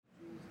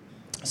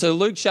So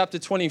Luke chapter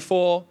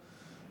 24,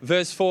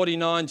 verse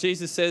 49,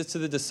 Jesus says to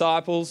the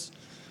disciples,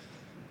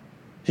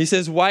 he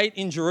says, wait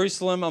in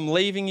Jerusalem, I'm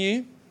leaving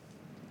you,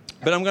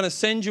 but I'm going to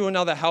send you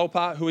another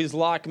helper who is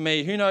like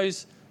me. Who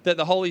knows that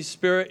the Holy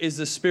Spirit is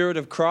the Spirit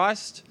of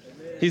Christ?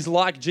 Amen. He's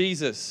like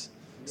Jesus.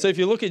 So if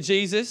you look at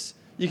Jesus,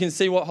 you can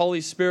see what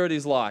Holy Spirit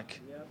is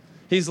like. Yep.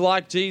 He's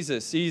like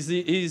Jesus. He's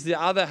the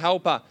other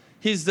helper.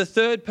 He's the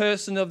third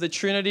person of the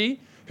Trinity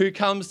who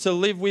comes to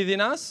live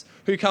within us,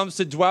 who comes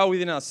to dwell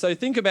within us. So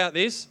think about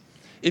this.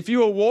 If you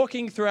were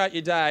walking throughout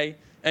your day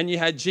and you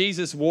had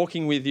Jesus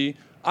walking with you,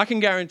 I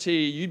can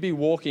guarantee you'd be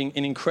walking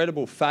in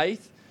incredible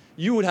faith.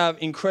 You would have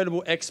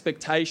incredible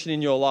expectation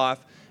in your life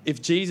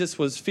if Jesus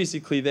was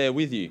physically there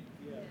with you.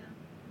 Yeah.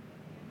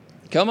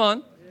 Come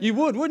on. You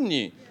would, wouldn't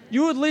you?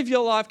 You would live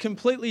your life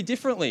completely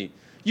differently.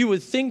 You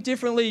would think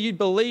differently. You'd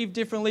believe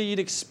differently. You'd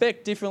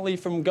expect differently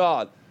from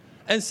God.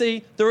 And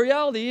see, the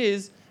reality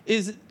is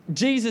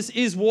Jesus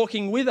is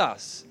walking with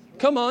us.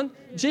 Come on.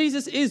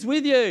 Jesus is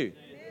with you.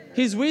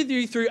 He's with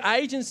you through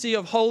agency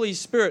of Holy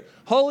Spirit.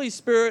 Holy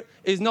Spirit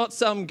is not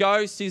some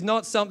ghost. He's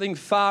not something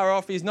far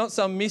off. He's not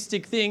some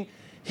mystic thing.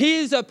 He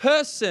is a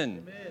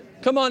person. Amen.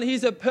 Come on,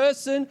 he's a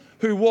person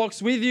who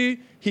walks with you.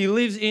 He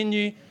lives in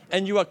you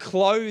and you are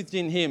clothed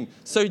in him.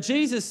 So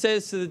Jesus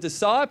says to the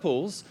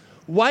disciples,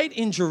 wait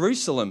in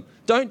Jerusalem.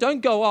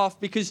 Don't go off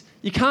because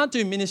you can't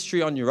do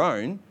ministry on your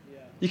own.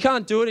 You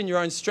can't do it in your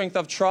own strength.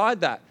 I've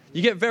tried that.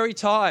 You get very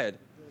tired.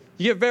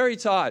 You get very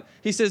tired.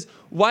 He says,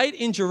 wait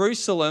in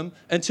Jerusalem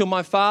until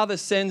my Father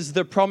sends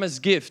the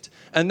promised gift.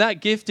 And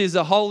that gift is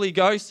the Holy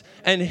Ghost,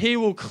 and he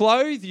will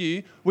clothe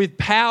you with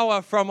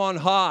power from on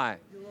high.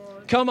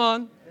 Come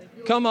on.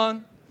 Come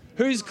on.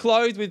 Who's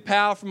clothed with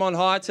power from on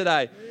high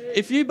today?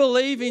 If you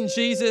believe in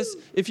Jesus,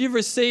 if you've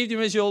received him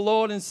as your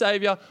Lord and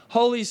Savior,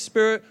 Holy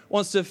Spirit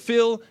wants to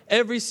fill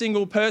every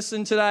single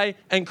person today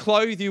and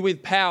clothe you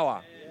with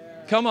power.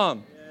 Come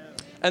on.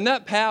 And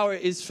that power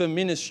is for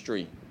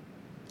ministry.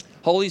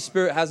 Holy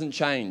Spirit hasn't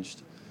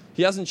changed.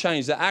 He hasn't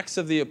changed. The acts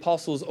of the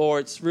apostles, or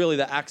it's really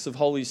the acts of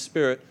Holy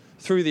Spirit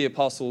through the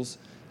apostles,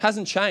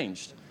 hasn't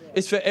changed.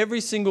 It's for every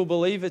single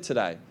believer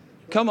today.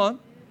 Come on.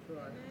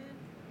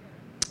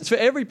 It's for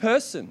every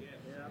person.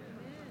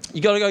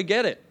 You got to go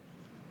get it.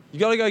 You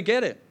got to go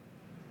get it.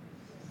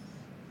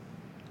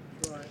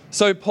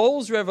 So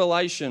Paul's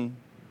revelation,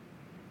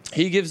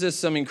 he gives us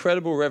some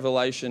incredible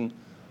revelation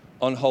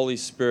on Holy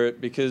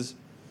Spirit because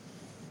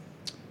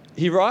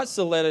he writes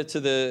the letter to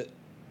the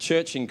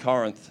church in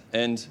Corinth,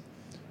 and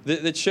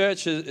the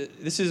church,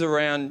 this is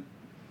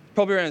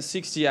probably around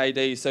 60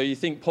 AD, so you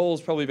think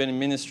Paul's probably been in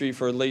ministry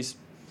for at least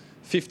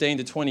 15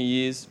 to 20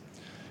 years,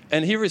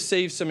 and he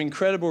received some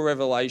incredible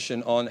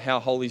revelation on how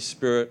Holy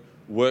Spirit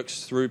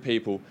works through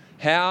people,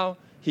 how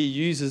he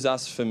uses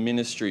us for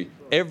ministry,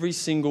 every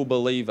single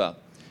believer,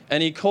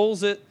 and he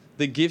calls it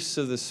the gifts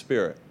of the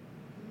Spirit.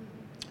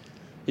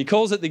 He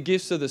calls it the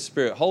gifts of the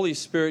Spirit. Holy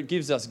Spirit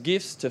gives us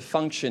gifts to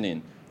function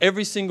in.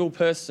 Every single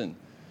person.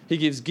 He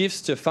gives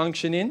gifts to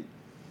function in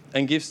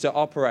and gifts to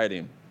operate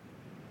in.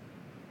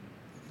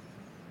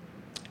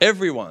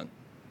 Everyone.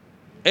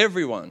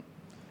 1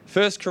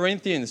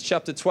 Corinthians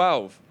chapter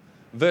 12,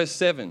 verse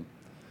 7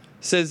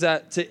 says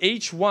that to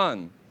each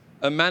one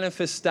a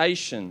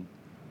manifestation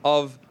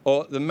or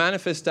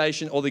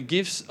the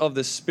gifts of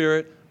the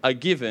Spirit are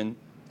given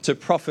to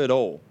profit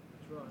all.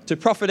 Right. To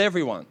profit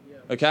everyone. Yeah.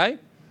 Okay?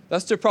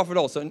 That's to profit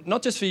all. So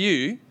not just for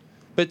you,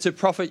 but to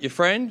profit your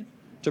friend,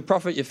 to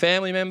profit your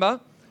family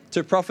member,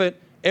 to profit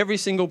every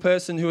single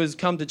person who has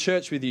come to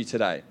church with you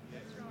today.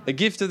 A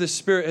gift of the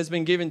Spirit has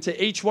been given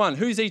to each one.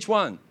 Who's each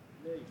one?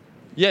 Me.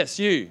 Yes,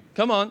 you.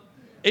 Come on.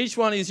 Each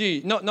one is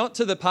you. Not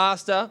to the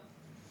pastor,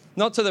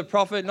 not to the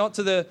prophet, not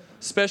to the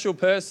special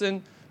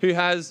person who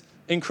has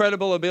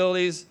incredible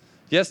abilities.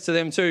 Yes, to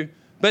them too.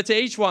 But to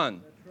each one.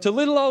 Right. To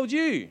little old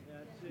you.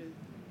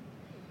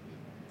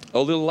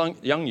 Or little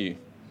young you.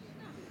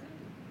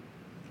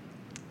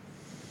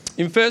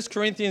 In 1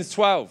 Corinthians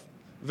 12,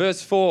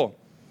 verse 4,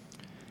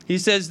 he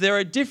says, there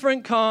are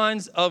different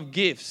kinds of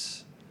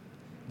gifts,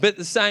 but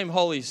the same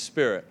Holy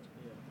Spirit.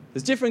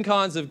 There's different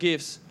kinds of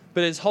gifts,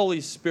 but it's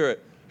Holy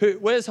Spirit.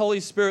 Where's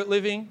Holy Spirit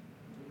living?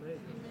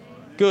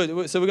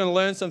 Good. So we're going to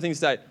learn some things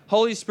today.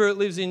 Holy Spirit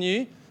lives in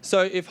you.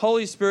 So if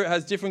Holy Spirit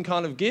has different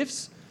kind of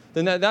gifts,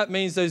 then that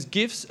means those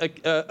gifts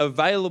are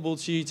available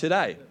to you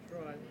today.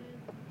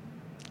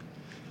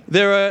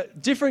 There are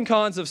different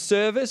kinds of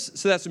service,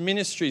 so that's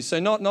ministry. So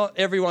not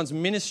everyone's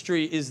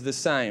ministry is the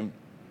same.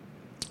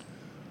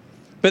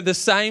 But the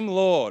same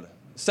Lord,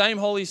 same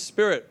Holy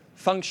Spirit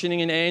functioning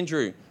in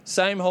Andrew,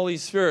 same Holy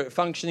Spirit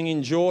functioning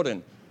in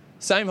Jordan,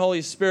 same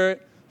Holy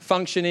Spirit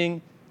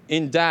functioning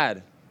in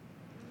Dad.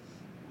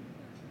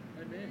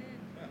 Amen.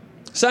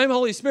 Same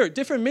Holy Spirit,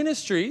 different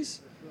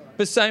ministries,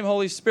 but same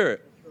Holy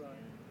Spirit.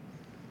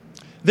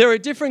 There are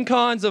different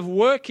kinds of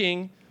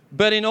working,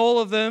 but in all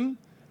of them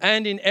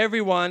and in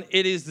everyone,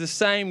 it is the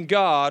same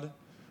God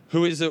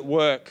who is at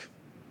work.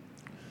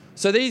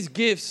 So these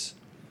gifts,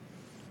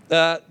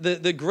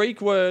 the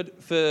Greek word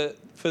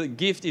for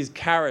gift is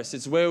charis.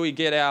 It's where we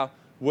get our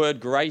word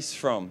grace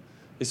from.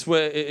 It's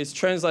where it's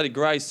translated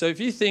grace. So if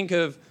you think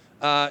of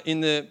in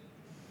the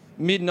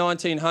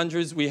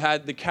mid-1900s, we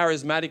had the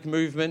charismatic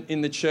movement in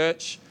the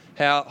church,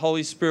 how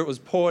Holy Spirit was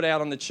poured out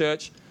on the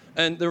church.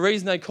 And the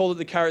reason they called it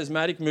the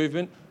charismatic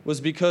movement was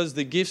because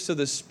the gifts of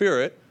the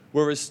Spirit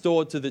were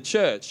restored to the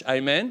church.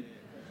 Amen?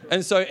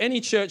 And so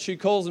any church who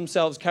calls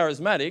themselves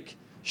charismatic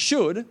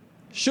should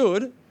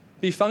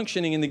be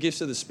functioning in the gifts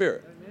of the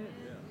Spirit.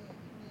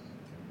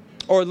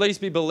 Or at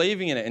least be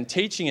believing in it and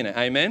teaching in it.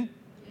 Amen?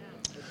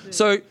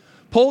 So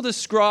Paul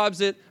describes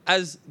it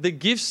as the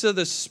gifts of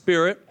the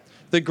Spirit,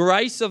 the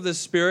grace of the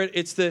Spirit.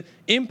 It's the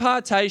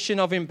impartation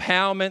of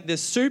empowerment, the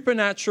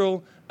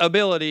supernatural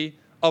ability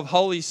of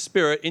Holy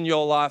Spirit in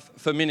your life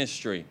for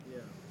ministry. Yeah.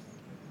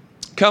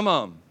 Come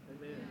on.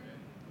 Amen.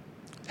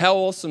 How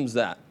awesome is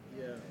that?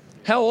 Yeah.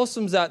 How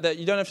awesome is that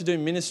you don't have to do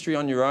ministry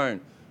on your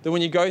own? That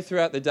when you go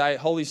throughout the day,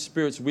 Holy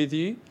Spirit's with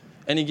you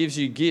and He gives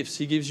you gifts.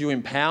 He gives you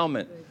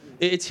empowerment.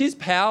 It's His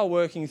power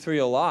working through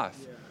your life.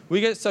 Yeah. We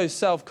get so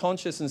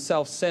self-conscious and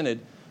self-centered,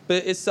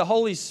 but it's the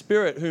Holy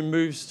Spirit who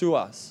moves through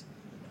us.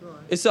 Right.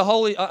 It's the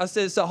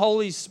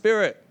Holy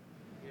Spirit.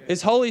 Yeah.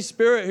 It's Holy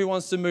Spirit who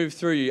wants to move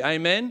through you.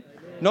 Amen?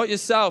 Not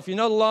yourself. You're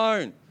not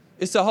alone.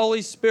 It's the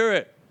Holy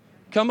Spirit.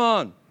 Come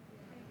on.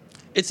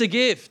 It's a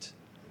gift.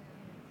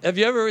 Have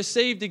you ever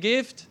received a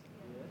gift?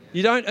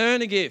 You don't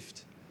earn a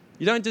gift.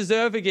 You don't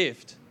deserve a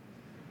gift.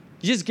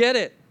 You just get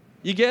it.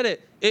 You get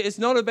it. It's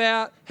not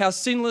about how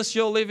sinless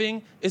you're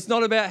living. It's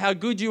not about how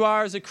good you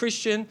are as a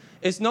Christian.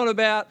 It's not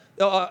about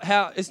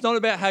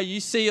how you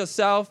see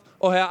yourself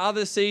or how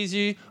others sees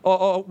you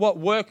or what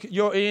work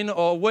you're in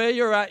or where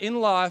you're at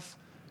in life.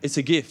 It's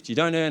a gift. You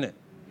don't earn it.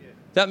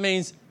 That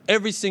means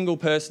every single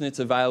person, it's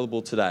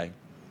available today.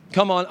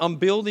 Come on, I'm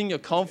building your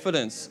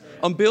confidence.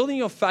 I'm building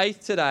your faith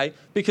today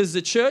because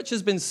the church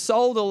has been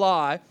sold a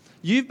lie.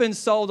 You've been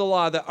sold a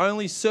lie that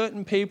only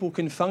certain people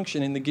can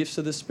function in the gifts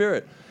of the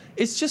Spirit.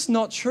 It's just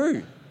not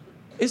true.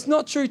 It's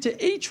not true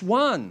to each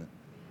one.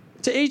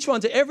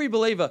 To every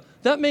believer.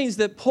 That means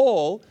that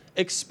Paul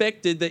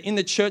expected that in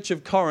the church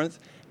of Corinth,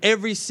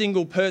 every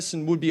single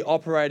person would be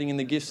operating in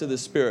the gifts of the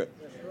Spirit.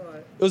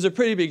 It was a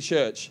pretty big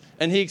church,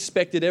 and he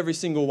expected every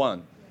single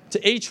one.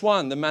 To each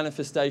one, the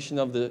manifestation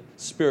of the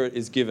Spirit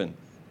is given.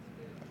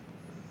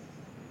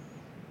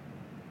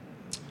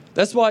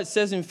 That's why it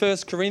says in 1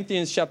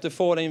 Corinthians chapter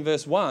 14,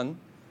 verse 1,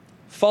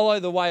 follow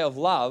the way of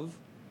love.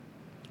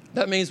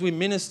 That means we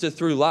minister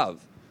through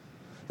love.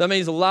 That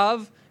means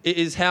love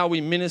is how we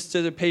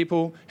minister to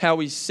people, how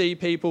we see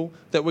people,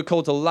 that we're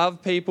called to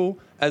love people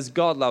as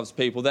God loves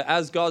people. That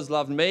as God's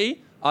loved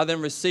me, I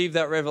then receive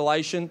that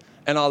revelation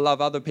and I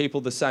love other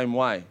people the same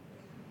way.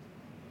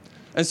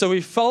 And so we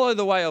follow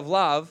the way of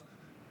love,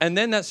 and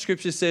then that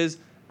scripture says,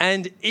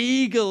 and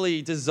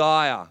eagerly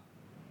desire.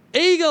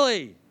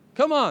 Eagerly,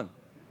 come on.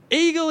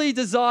 Eagerly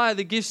desire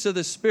the gifts of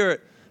the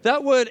Spirit.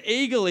 That word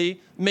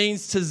eagerly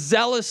means to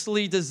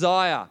zealously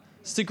desire.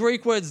 It's the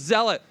Greek word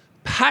zealot.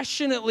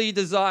 Passionately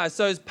desire.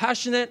 So as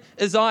passionate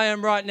as I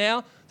am right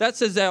now, that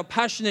says how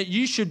passionate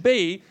you should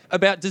be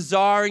about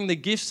desiring the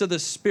gifts of the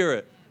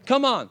Spirit.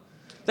 Come on.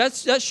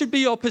 That should be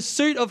your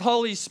pursuit of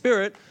Holy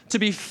Spirit, to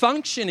be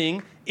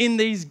functioning in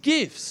these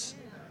gifts.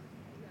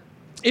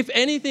 If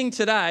anything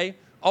today,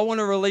 I want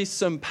to release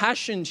some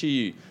passion to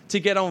you, to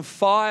get on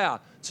fire,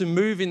 to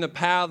move in the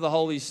power of the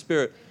Holy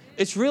Spirit.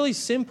 It's really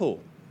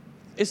simple.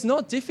 It's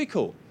not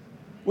difficult.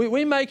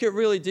 We make it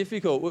really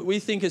difficult. We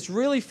think it's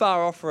really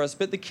far off for us,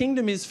 but the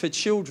kingdom is for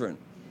children.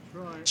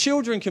 Right.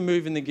 Children can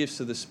move in the gifts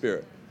of the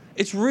Spirit.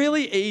 It's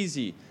really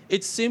easy.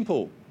 It's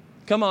simple.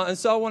 Come on. And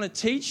so I want to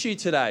teach you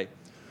today.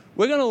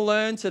 We're going to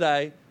learn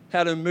today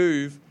how to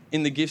move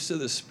in the gifts of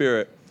the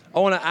Spirit. I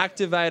want to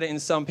activate it in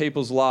some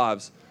people's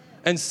lives.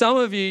 And some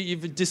of you,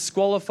 you've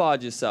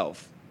disqualified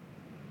yourself.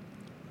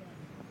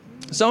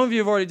 Some of you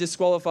have already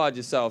disqualified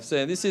yourself,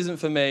 saying, this isn't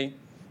for me.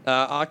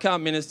 I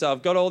can't minister.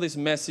 I've got all this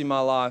mess in my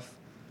life.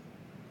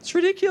 It's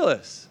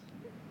ridiculous.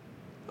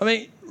 I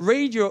mean,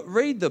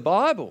 read the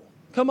Bible.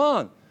 Come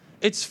on.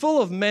 It's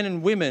full of men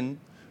and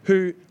women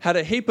who had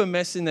a heap of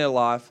mess in their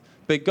life,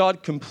 but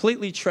God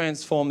completely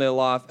transformed their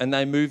life and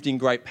they moved in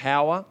great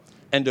power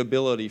and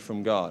ability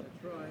from God.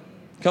 That's right.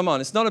 Come on,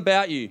 it's not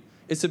about you.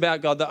 It's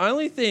about God. The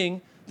only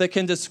thing that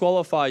can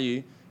disqualify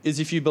you is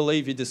if you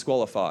believe you're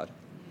disqualified.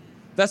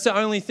 That's the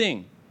only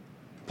thing.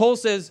 Paul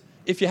says,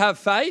 if you have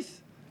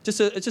faith, just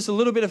a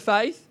little bit of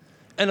faith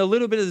and a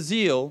little bit of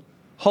zeal,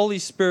 Holy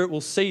Spirit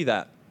will see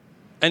that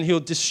and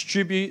he'll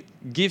distribute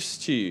gifts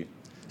to you.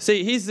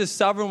 See, he's the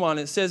sovereign one.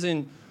 It says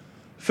in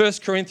 1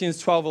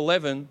 Corinthians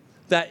 12:11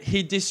 that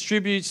he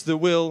distributes the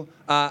will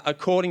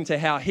according to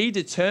how he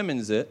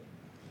determines it.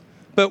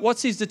 But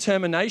what's his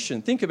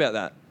determination? Think about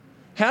that.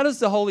 How does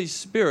the Holy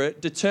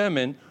Spirit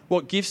determine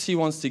what gifts he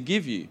wants to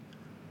give you?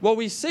 Well,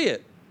 we see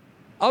it.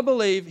 I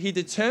believe he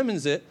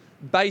determines it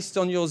based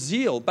on your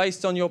zeal,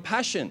 based on your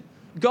passion.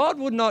 God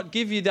would not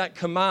give you that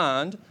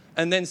command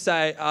and then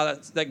say,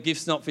 that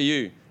gift's not for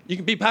you. You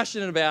can be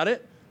passionate about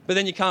it, but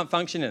then you can't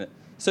function in it.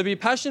 So be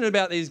passionate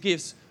about these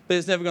gifts, but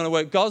it's never going to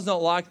work. God's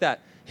not like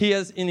that. He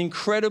is an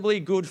incredibly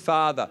good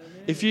Father.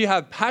 Amen. If you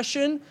have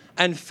passion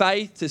and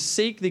faith to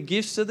seek the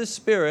gifts of the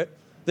Spirit,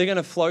 they're going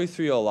to flow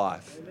through your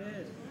life.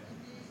 Amen.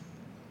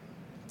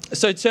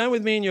 So turn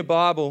with me in your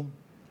Bible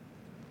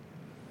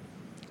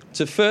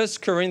to 1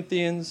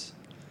 Corinthians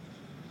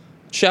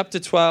chapter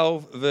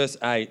 12, verse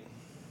 8.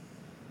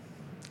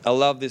 I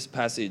love this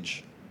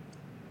passage.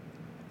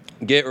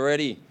 Get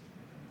ready.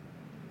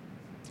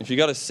 If you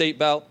got a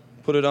seatbelt,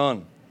 put it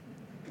on.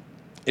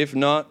 If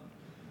not,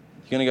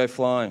 you're going to go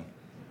flying.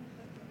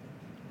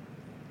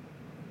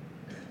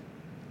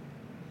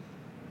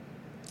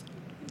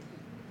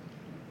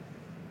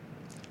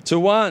 To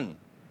one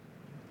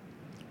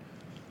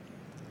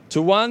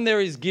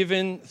there is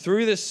given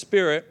through the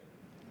Spirit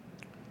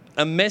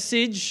a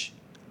message,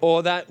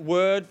 or that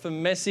word for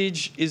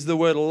message is the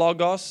word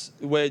logos,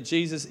 where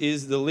Jesus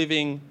is the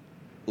living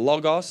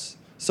logos.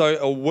 So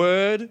a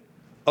word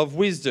of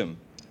wisdom.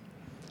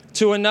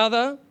 To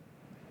another,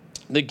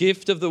 the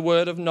gift of the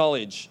word of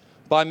knowledge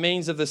by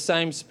means of the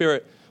same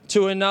Spirit.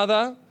 To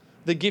another,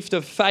 the gift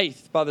of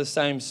faith by the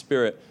same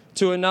Spirit.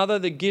 To another,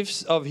 the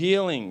gifts of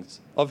healing.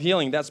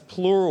 That's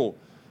plural,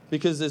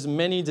 because there's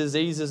many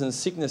diseases and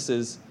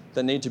sicknesses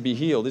that need to be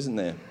healed, isn't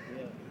there?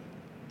 Yeah.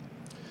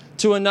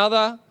 To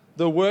another,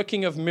 the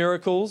working of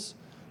miracles.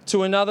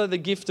 To another, the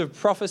gift of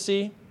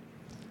prophecy.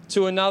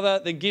 To another,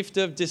 the gift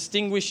of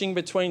distinguishing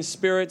between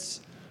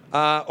spirits,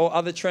 or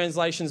other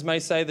translations may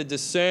say the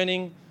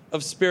discerning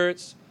of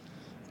spirits.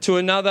 To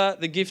another,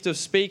 the gift of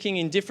speaking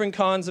in different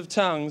kinds of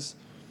tongues.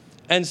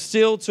 And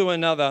still to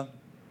another,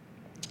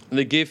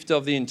 the gift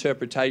of the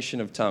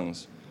interpretation of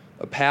tongues.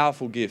 A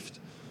powerful gift.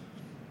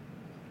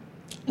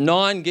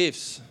 9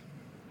 gifts.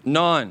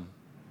 9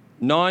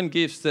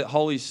 gifts that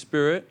Holy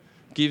Spirit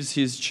gives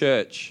his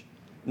church.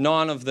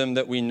 9 of them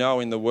that we know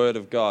in the Word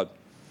of God.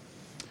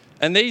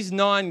 And these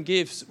 9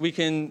 gifts, we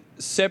can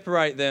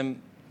separate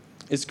them.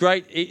 It's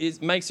great.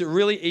 It makes it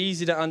really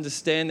easy to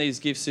understand these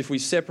gifts if we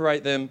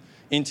separate them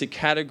into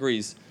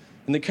categories.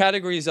 And the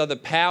categories are the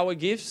power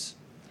gifts.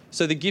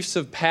 So the gifts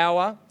of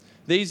power,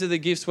 these are the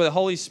gifts where the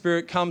Holy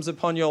Spirit comes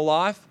upon your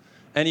life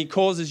and he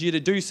causes you to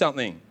do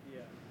something.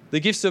 Yeah. The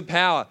gifts of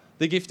power,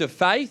 the gift of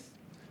faith,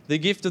 the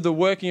gift of the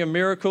working of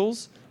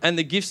miracles, and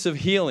the gifts of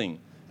healing.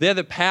 They're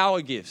the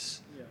power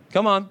gifts. Yeah.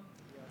 Come on.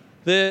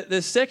 Yeah.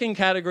 The second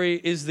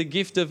category is the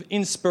gift of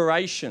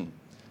inspiration.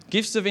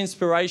 Gifts of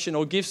inspiration,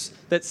 or gifts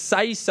that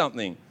say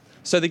something.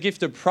 So the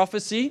gift of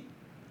prophecy,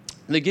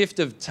 the gift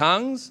of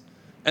tongues,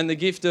 and the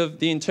gift of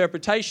the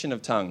interpretation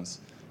of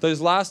tongues.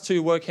 Those last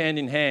 2 work hand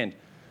in hand.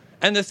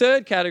 And the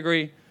third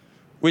category,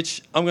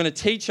 which I'm going to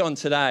teach on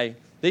today,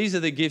 these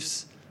are the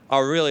gifts I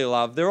really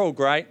love. They're all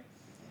great,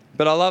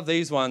 but I love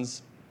these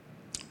ones.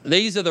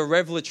 These are the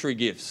revelatory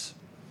gifts.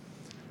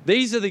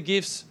 These are the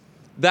gifts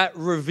that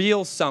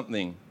reveal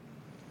something.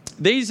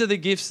 These are the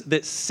gifts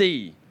that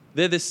see.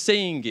 They're the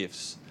seeing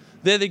gifts.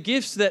 They're the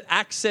gifts that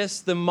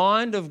access the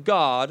mind of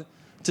God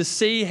to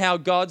see how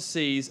God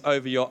sees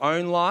over your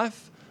own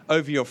life,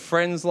 over your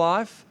friend's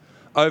life,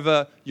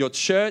 over your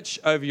church,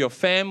 over your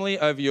family,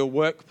 over your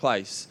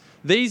workplace.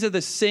 These are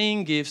the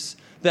seeing gifts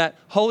that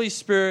Holy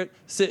Spirit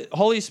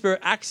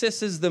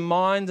accesses the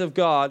mind of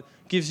God,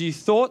 gives you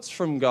thoughts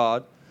from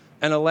God,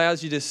 and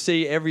allows you to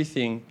see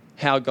everything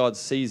how God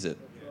sees it.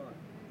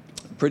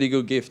 Pretty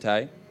good gift,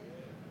 hey?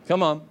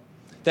 Come on.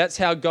 That's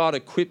how God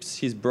equips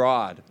his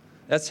bride.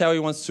 That's how he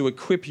wants to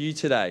equip you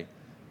today.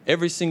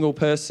 Every single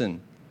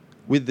person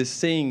with the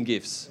seeing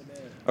gifts.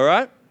 Amen. All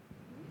right?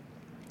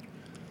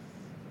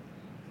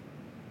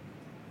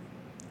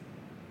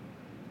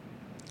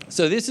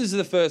 So this is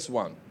the first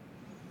one.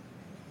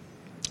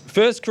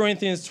 1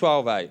 Corinthians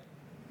 12:8.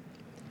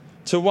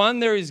 To one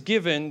there is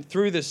given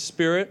through the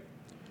Spirit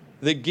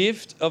the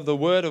gift of the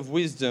word of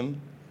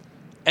wisdom,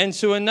 and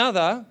to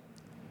another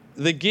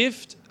the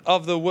gift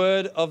of the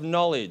word of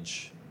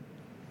knowledge.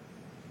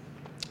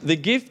 The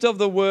gift of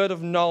the word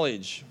of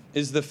knowledge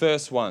is the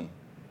first one.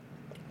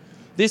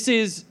 This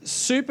is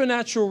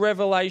supernatural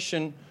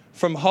revelation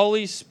from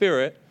Holy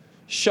Spirit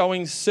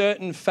showing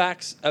certain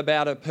facts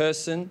about a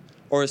person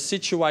or a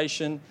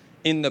situation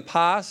in the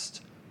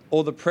past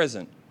or the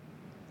present.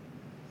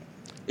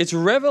 It's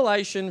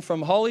revelation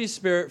from Holy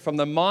Spirit, from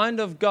the mind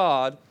of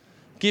God,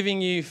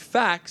 giving you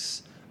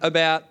facts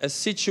about a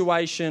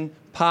situation,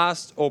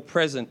 past or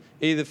present,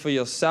 either for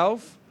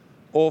yourself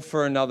or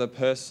for another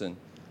person.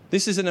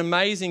 This is an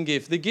amazing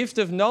gift. The gift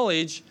of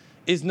knowledge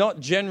is not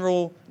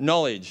general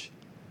knowledge.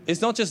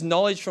 It's not just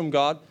knowledge from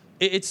God.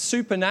 It's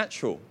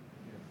supernatural.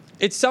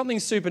 It's something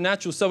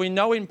supernatural. So we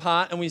know in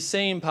part and we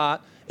see in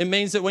part. It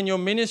means that when you're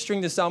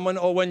ministering to someone,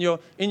 or when you're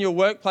in your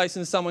workplace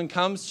and someone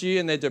comes to you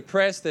and they're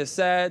depressed, they're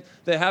sad,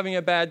 they're having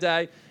a bad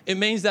day, it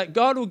means that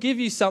God will give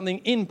you something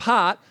in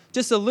part,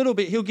 just a little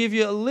bit. He'll give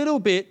you a little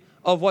bit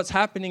of what's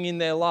happening in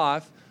their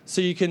life so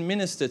you can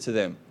minister to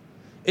them.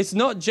 It's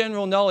not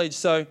general knowledge,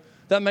 so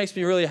that makes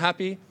me really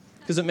happy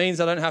because it means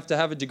I don't have to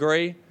have a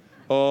degree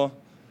or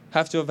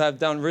have to have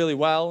done really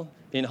well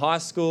in high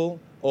school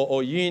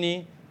or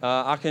uni.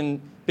 I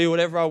can be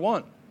whatever I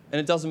want. And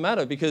it doesn't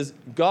matter because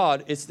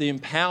God, it's the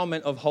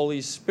empowerment of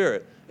Holy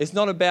Spirit. It's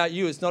not about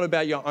you. It's not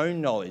about your own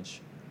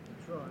knowledge.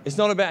 It's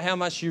not about how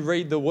much you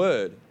read the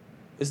Word.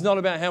 It's not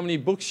about how many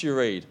books you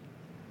read.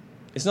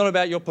 It's not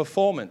about your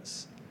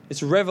performance.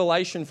 It's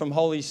revelation from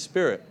Holy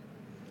Spirit.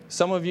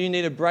 Some of you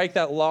need to break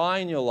that lie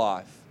in your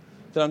life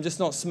that I'm just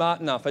not smart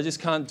enough. I just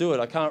can't do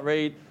it. I can't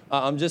read.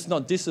 I'm just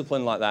not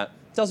disciplined like that.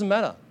 It doesn't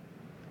matter.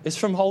 It's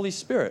from Holy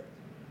Spirit.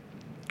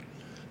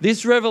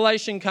 This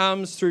revelation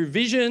comes through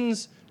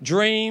visions,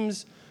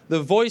 dreams,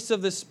 the voice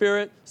of the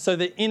Spirit, so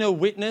the inner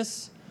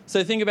witness.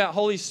 So think about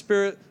Holy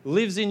Spirit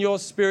lives in your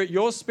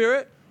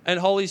spirit and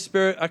Holy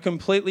Spirit are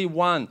completely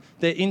one.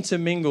 They're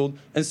intermingled,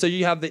 and so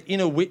you have the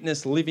inner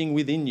witness living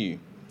within you.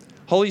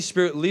 Holy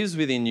Spirit lives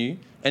within you,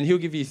 and he'll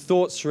give you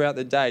thoughts throughout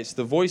the day. It's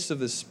the voice of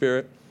the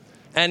Spirit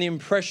and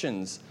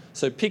impressions,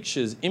 so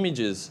pictures,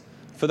 images,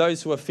 for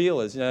those who are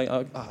feelers. You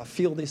know, I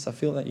feel this, I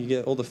feel that. You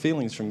get all the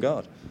feelings from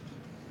God.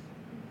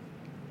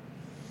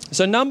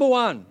 So number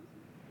one,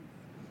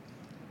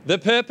 the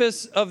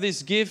purpose of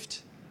this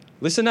gift,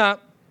 listen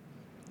up,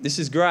 this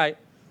is great.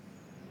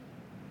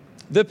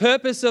 The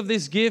purpose of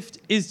this gift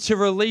is to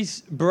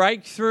release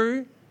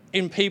breakthrough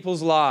in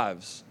people's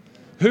lives.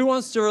 Who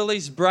wants to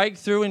release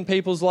breakthrough in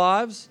people's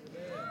lives?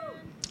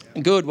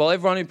 Good. Well,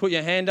 everyone who put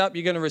your hand up,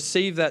 you're going to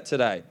receive that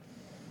today.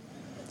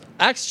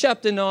 Acts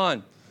chapter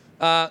 9.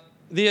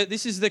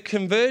 This is the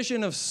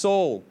conversion of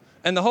Saul.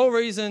 And the whole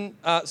reason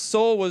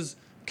Saul was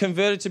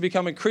converted to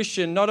become a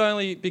Christian, not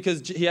only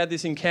because he had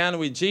this encounter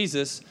with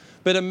Jesus,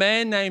 but a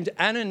man named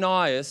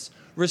Ananias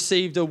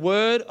received a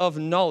word of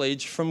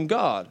knowledge from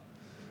God.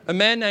 A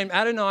man named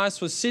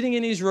Ananias was sitting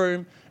in his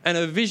room and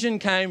a vision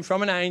came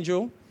from an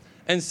angel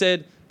and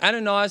said,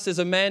 Ananias, there's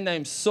a man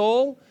named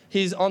Saul.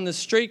 He's on the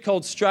street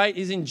called Straight.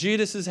 He's in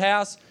Judas's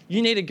house.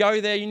 You need to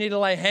go there. You need to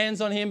lay hands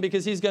on him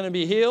because he's going to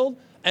be healed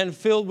and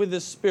filled with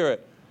the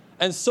Spirit.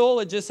 And Saul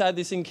had just had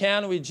this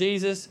encounter with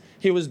Jesus.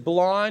 He was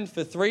blind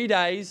for 3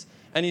 days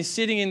and he's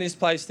sitting in this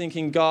place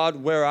thinking,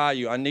 God, where are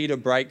you? I need a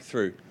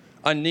breakthrough.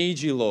 I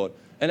need you, Lord.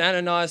 And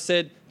Ananias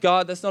said,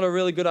 God, that's not a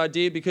really good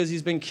idea because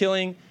he's been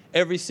killing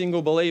every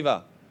single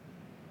believer.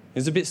 He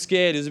was a bit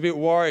scared. He was a bit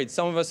worried.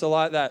 Some of us are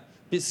like that,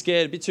 a bit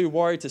scared, a bit too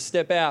worried to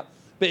step out.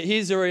 But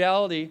here's the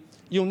reality.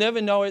 You'll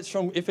never know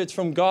if it's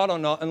from God or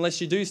not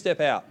unless you do step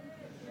out.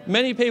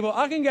 Many people,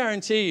 I can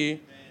guarantee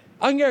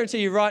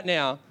you right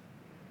now,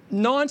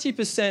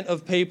 90%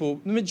 of people,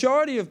 the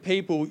majority of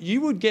people, you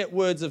would get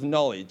words of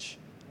knowledge.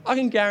 I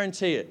can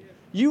guarantee it.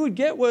 You would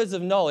get words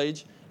of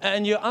knowledge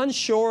and you're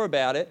unsure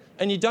about it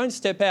and you don't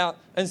step out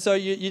and so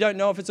you don't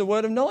know if it's a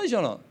word of knowledge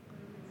or not.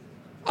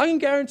 I can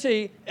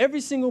guarantee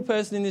every single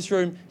person in this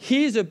room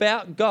hears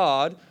about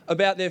God,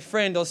 about their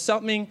friend or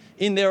something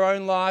in their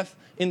own life,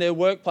 in their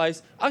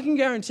workplace. I can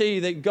guarantee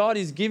you that God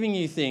is giving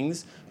you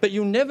things, but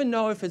you'll never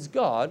know if it's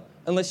God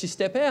unless you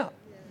step out,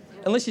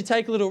 unless you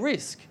take a little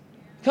risk.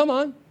 Come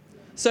on.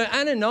 So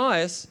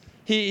Ananias,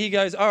 he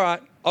goes, all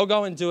right, I'll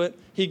go and do it.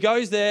 He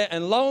goes there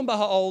and lo and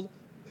behold,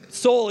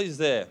 Saul is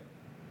there.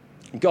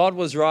 God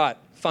was right,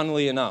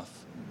 funnily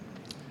enough.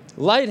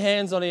 Laid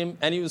hands on him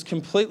and he was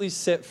completely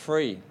set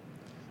free.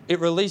 It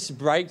released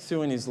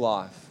breakthrough in his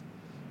life.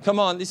 Come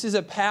on, this is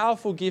a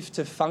powerful gift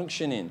to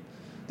function in.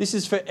 This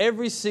is for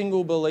every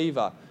single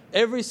believer,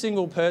 every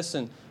single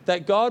person,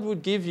 that God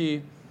would give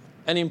you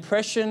an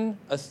impression,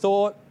 a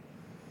thought,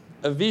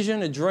 a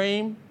vision, a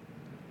dream,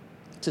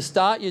 to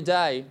start your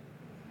day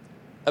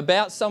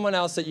about someone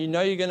else that you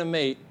know you're going to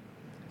meet,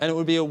 and it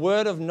would be a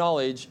word of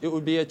knowledge, it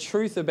would be a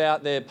truth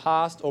about their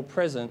past or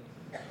present,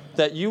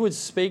 that you would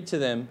speak to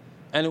them,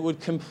 and it would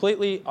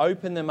completely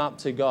open them up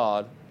to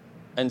God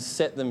and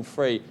set them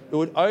free. It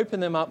would open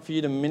them up for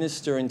you to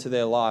minister into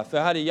their life.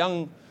 I had a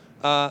young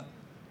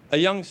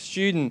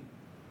student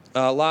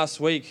last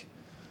week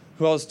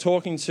who I was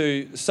talking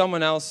to.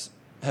 Someone else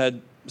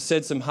had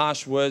said some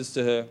harsh words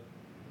to her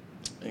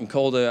and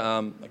called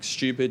her like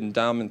stupid and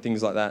dumb and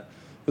things like that.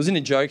 It was in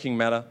a joking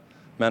manner,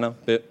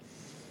 but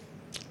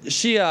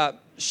she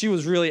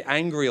was really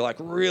angry, like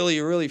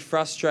really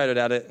frustrated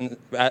at it.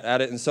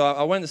 And so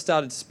I went and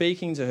started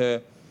speaking to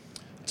her,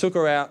 took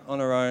her out on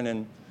her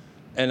own,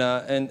 and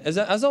as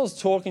I was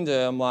talking to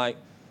her, I'm like,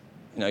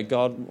 you know,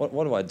 God,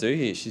 what do I do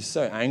here? She's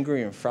so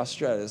angry and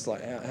frustrated. It's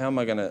like, how am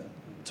I going to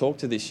talk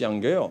to this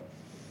young girl?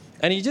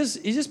 And he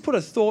just put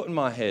a thought in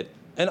my head.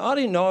 And I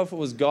didn't know if it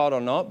was God or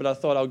not, but I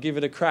thought I'll give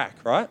it a crack,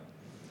 right?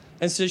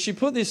 And so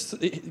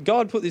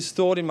God put this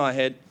thought in my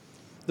head.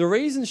 The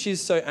reason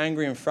she's so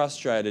angry and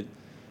frustrated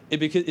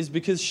is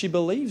because she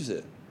believes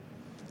it.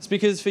 It's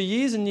because for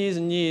years and years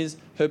and years,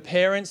 her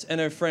parents and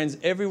her friends,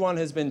 everyone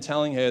has been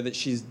telling her that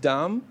she's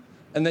dumb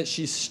and that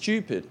she's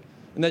stupid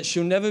and that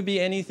she'll never be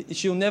anything.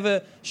 She'll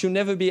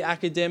never be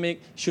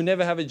academic. She'll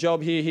never have a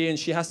job here, and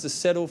she has to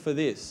settle for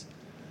this.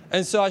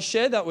 And so I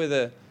shared that with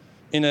her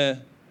in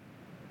a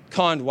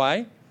kind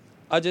way.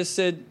 I just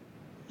said,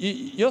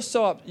 you're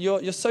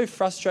so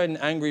frustrated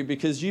and angry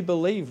because you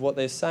believe what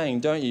they're saying,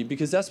 don't you?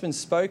 Because that's been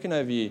spoken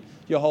over you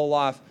your whole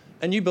life,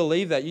 and you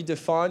believe that. You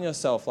define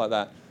yourself like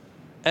that.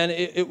 And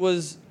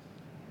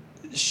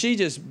she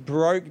just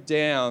broke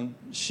down.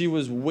 She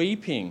was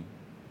weeping.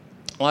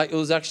 like it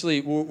was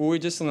actually, we were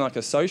just in like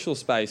a social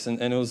space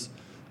and it was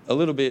a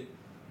little bit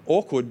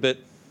awkward, but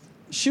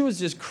she was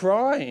just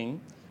crying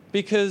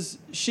because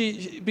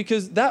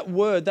that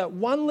word, that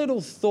one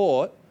little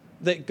thought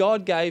that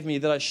God gave me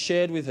that I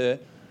shared with her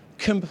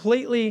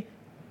completely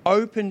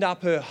opened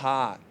up her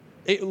heart.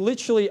 It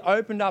literally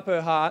opened up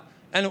her heart,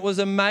 and it was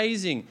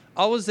amazing.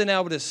 I was then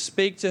able to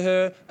speak to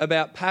her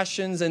about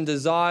passions and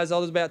desires.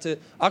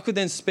 I could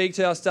then speak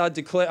to her. I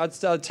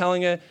started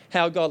telling her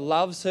how God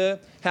loves her,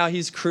 how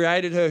He's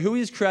created her, who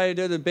He's created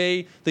her to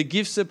be, the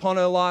gifts upon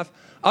her life.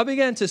 I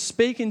began to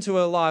speak into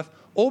her life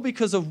all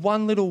because of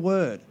one little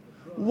word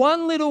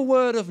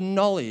of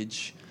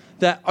knowledge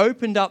that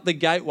opened up the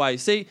gateway.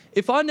 See,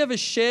 if I never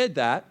shared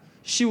that,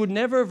 she would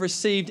never have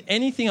received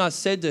anything I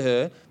said to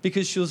her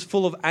because she was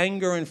full of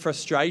anger and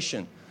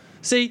frustration.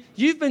 See,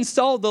 you've been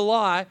sold the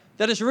lie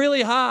that it's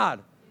really hard.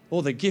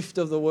 Or the gift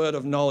of the word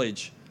of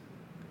knowledge.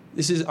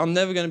 I'm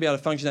never going to be able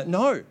to function that.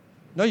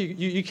 No,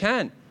 you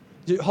can.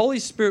 The Holy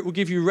Spirit will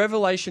give you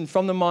revelation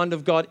from the mind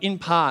of God in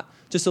part,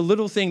 just a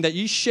little thing that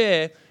you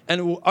share, and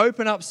it will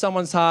open up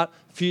someone's heart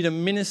for you to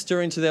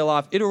minister into their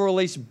life. It'll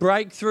release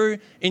breakthrough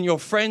in your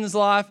friend's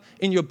life,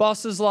 in your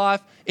boss's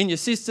life, in your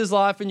sister's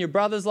life, in your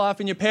brother's life,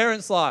 in your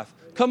parents' life.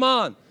 Come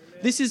on.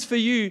 This is for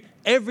you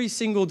every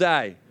single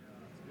day.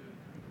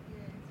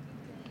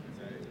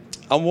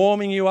 I'm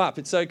warming you up.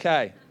 It's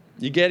okay.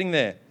 You're getting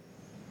there.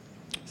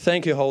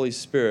 Thank you, Holy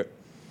Spirit.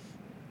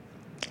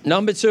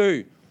 Number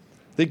 2,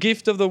 the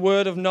gift of the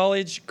word of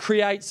knowledge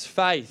creates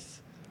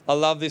faith. I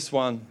love this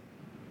one.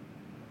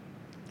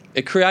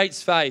 It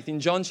creates faith. In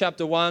John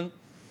chapter 1,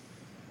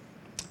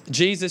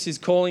 Jesus is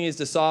calling his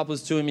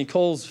disciples to him. He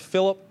calls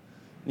Philip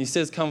and he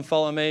says, "Come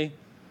follow me."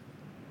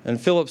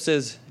 And Philip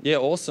says, "Yeah,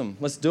 awesome.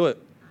 Let's do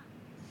it."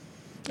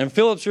 And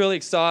Philip's really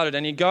excited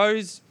and he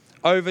goes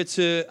over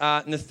to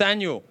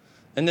Nathanael.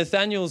 And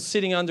Nathanael's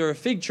sitting under a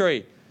fig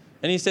tree.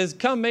 And he says,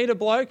 "Come meet a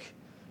bloke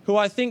who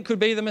I think could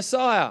be the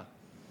Messiah."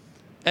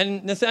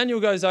 And Nathanael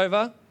goes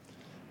over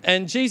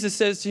and Jesus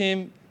says to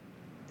him,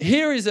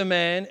 "Here is a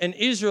man, an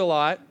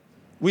Israelite,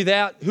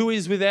 who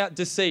is without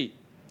deceit."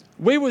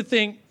 We would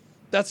think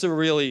that's a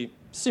really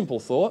simple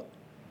thought,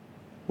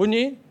 wouldn't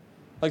you?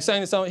 Like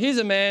saying to someone, here's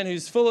a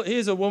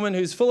woman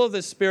who's full of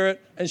the Spirit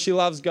and she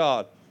loves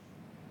God.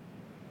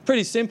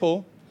 Pretty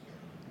simple.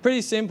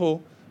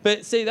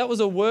 But see, that was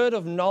a word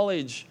of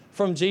knowledge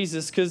from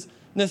Jesus because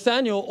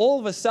Nathanael, all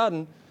of a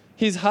sudden,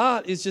 his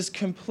heart is just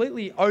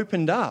completely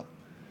opened up.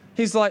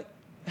 He's like,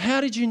 "How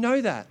did you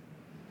know that?"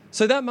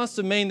 So that must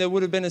have meant there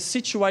would have been a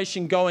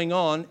situation going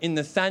on in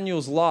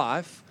Nathanael's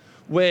life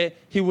where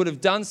he would have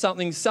done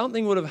something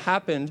would have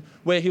happened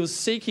where he was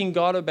seeking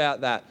God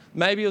about that.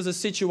 Maybe it was a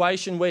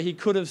situation where he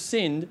could have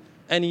sinned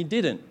and he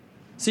didn't.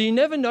 So you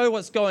never know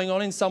what's going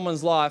on in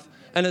someone's life,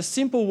 and a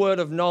simple word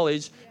of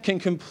knowledge can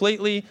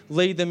completely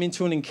lead them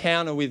into an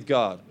encounter with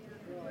God.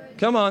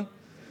 Come on.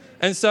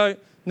 And so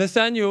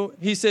Nathanael,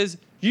 he says,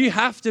 "You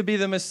have to be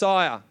the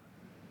Messiah."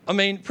 I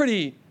mean,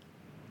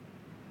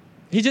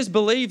 he just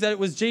believed that it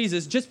was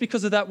Jesus just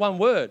because of that one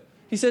word.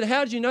 He said,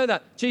 "How did you know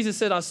that?" Jesus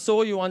said, "I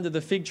saw you under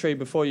the fig tree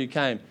before you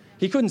came."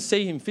 He couldn't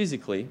see him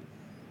physically.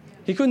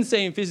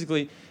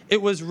 It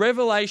was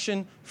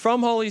revelation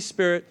from Holy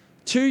Spirit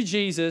to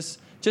Jesus,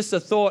 just a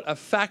thought, a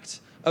fact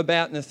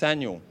about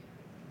Nathanael.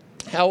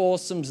 How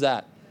awesome's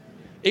that?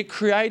 It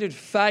created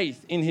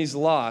faith in his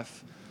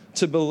life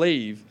to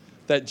believe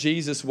that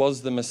Jesus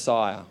was the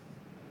Messiah.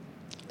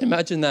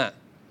 Imagine that.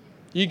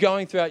 You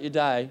going throughout your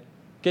day,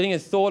 getting a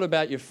thought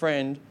about your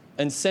friend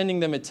and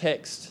sending them a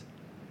text,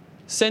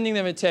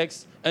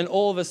 and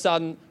all of a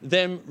sudden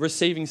them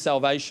receiving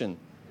salvation.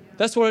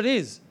 That's what it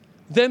is.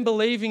 Them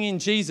believing in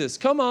Jesus.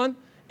 Come on.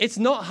 It's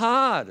not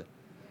hard.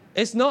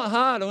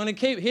 I'm going to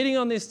keep hitting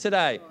on this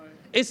today.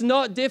 It's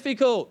not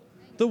difficult.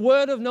 The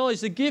word of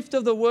knowledge, the gift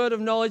of the word of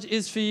knowledge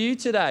is for you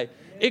today.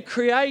 It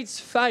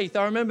creates faith.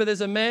 I remember there's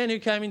a man who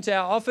came into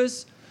our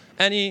office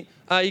and he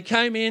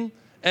came in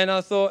and I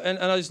thought, and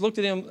I just looked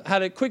at him,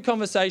 had a quick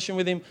conversation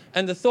with him,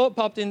 and the thought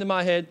popped into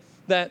my head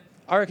that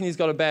I reckon he's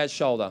got a bad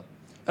shoulder.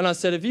 And I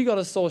said, "Have you got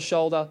a sore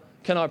shoulder?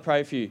 Can I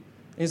pray for you?"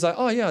 And he's like,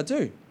 "Oh yeah, I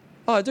do.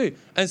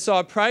 And so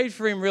I prayed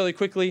for him really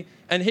quickly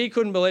and he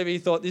couldn't believe it. He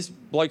thought, this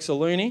bloke's a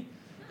loony.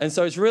 And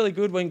so it's really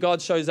good when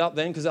God shows up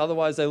then, because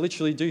otherwise they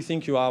literally do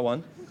think you are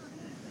one.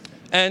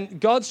 And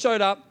God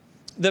showed up.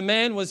 The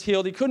man was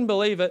healed. He couldn't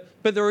believe it.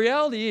 But the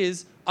reality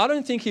is, I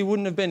don't think he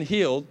wouldn't have been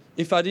healed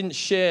if I didn't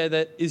share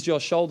that, "Is your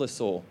shoulder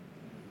sore?"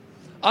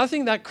 I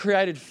think that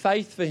created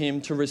faith for him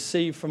to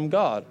receive from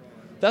God.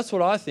 That's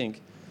what I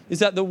think, is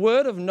that the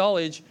word of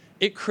knowledge,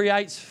 it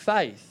creates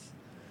faith.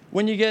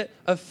 When you get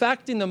a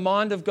fact in the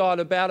mind of God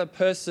about a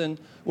person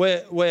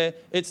where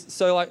it's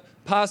so like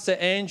Pastor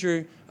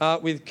Andrew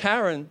with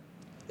Karen,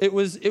 it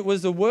was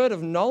the word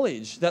of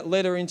knowledge that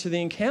led her into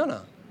the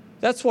encounter.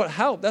 That's what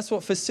helped. That's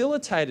what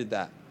facilitated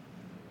that.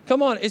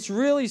 Come on, it's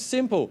really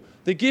simple.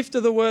 The gift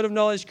of the word of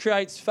knowledge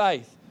creates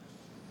faith.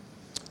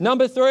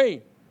 Number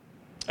 3,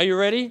 are you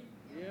ready?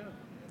 Yeah.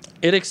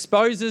 It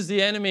exposes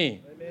the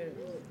enemy. Amen.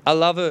 I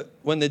love it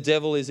when the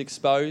devil is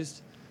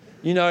exposed.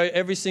 You know,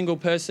 every single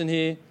person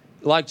here,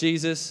 like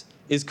Jesus,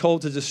 is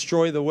called to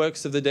destroy the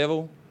works of the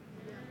devil.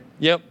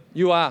 Yep,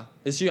 you are.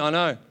 It's you, I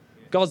know.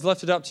 God's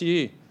left it up to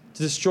you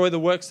to destroy the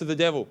works of the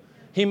devil.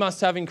 He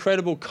must have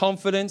incredible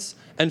confidence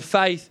and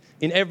faith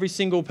in every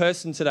single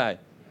person today.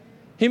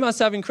 He must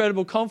have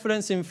incredible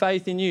confidence and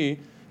faith in you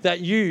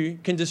that you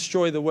can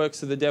destroy the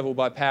works of the devil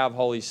by power of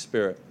Holy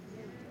Spirit.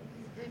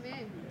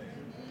 Amen.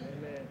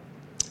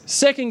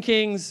 2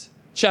 Kings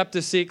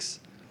chapter 6.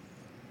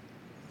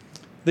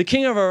 The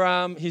king of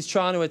Aram, he's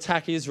trying to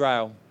attack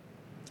Israel.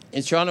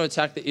 He's trying to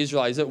attack the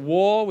Israelites. He's at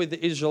war with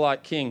the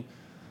Israelite king.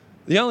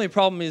 The only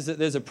problem is that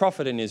there's a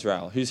prophet in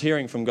Israel who's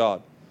hearing from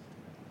God.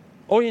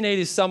 All you need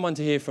is someone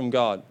to hear from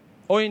God.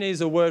 All you need is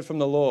a word from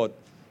the Lord,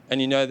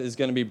 and you know that there's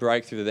going to be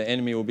breakthrough. The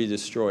enemy will be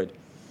destroyed.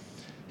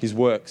 His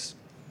works.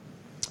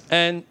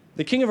 And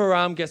the king of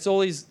Aram gets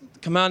all his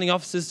commanding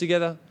officers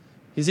together.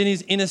 He's in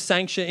his inner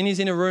sanctuary, in his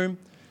inner room.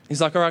 He's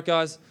like, all right,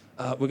 guys,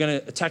 we're going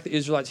to attack the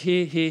Israelites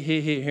here, here,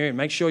 here, here, here.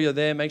 Make sure you're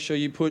there. Make sure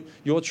you put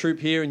your troop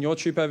here and your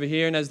troop over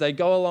here. And as they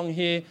go along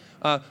here,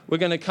 we're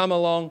going to come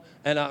along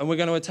and we're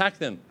going to attack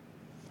them.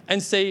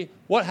 And see,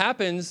 what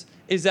happens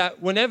is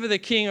that whenever the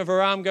king of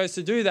Aram goes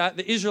to do that,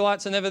 the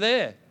Israelites are never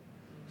there.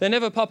 They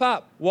never pop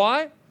up.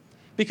 Why?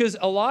 Because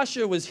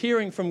Elisha was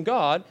hearing from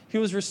God. He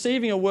was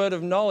receiving a word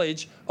of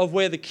knowledge of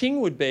where the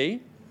king would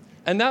be.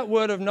 And that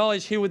word of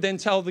knowledge he would then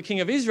tell the king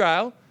of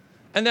Israel,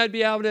 and they'd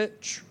be able to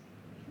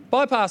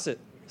bypass it,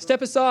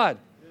 step aside.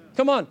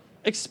 Come on,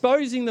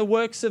 exposing the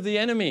works of the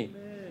enemy.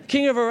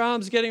 King of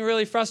Aram's getting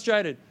really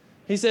frustrated.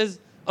 He says,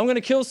 I'm going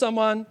to kill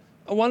someone,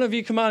 one of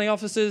you commanding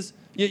officers.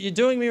 You're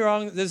doing me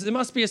wrong. There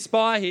must be a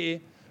spy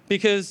here,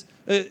 because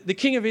the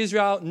king of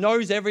Israel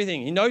knows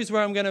everything. He knows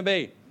where I'm going to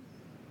be.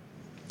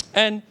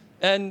 And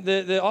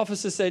the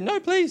officer said,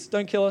 no, please,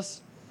 don't kill us.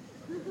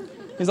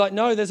 He's like,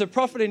 no, there's a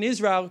prophet in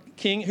Israel,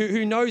 king,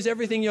 who knows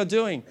everything you're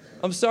doing.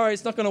 I'm sorry,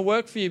 it's not going to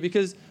work for you,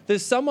 because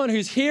there's someone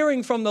who's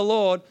hearing from the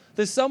Lord.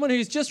 There's someone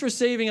who's just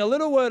receiving a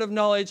little word of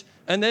knowledge,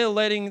 and they're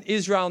letting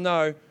Israel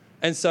know.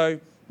 And so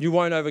you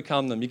won't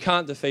overcome them. You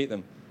can't defeat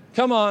them.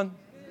 Come on.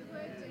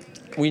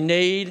 We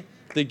need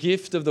the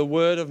gift of the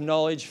word of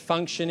knowledge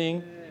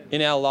functioning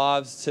in our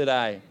lives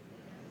today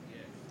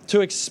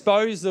to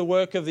expose the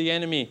work of the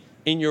enemy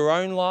in your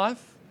own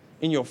life,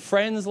 in your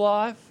friend's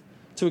life,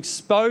 to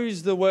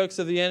expose the works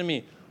of the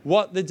enemy,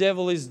 what the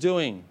devil is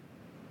doing.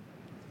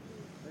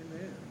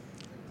 Amen.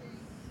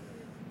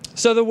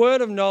 So the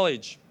word of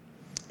knowledge,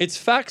 it's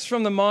facts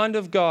from the mind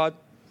of God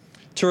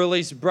to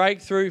release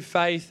breakthrough,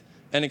 faith,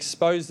 and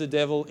expose the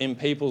devil in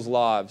people's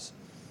lives.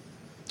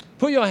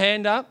 Put your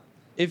hand up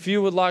if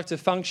you would like to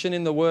function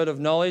in the word of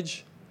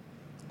knowledge.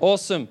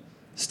 Awesome.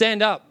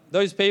 Stand up.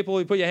 Those people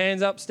who put your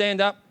hands up,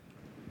 stand up.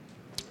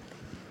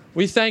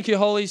 We thank you,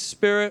 Holy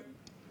Spirit.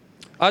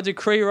 I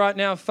decree right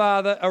now,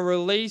 Father, a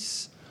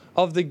release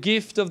of the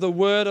gift of the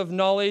word of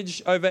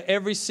knowledge over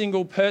every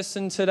single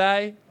person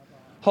today.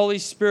 Holy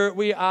Spirit,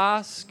 we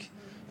ask,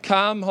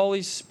 come,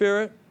 Holy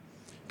Spirit.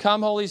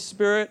 Come, Holy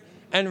Spirit,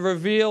 and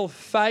reveal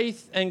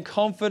faith and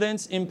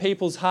confidence in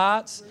people's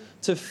hearts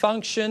to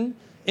function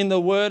in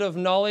the word of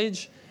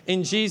knowledge.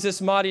 In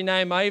Jesus' mighty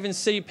name, I even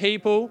see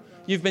people,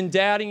 you've been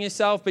doubting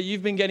yourself, but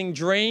you've been getting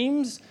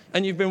dreams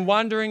and you've been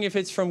wondering if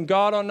it's from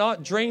God or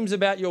not. Dreams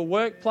about your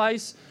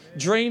workplace,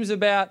 dreams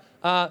about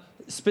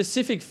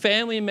specific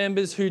family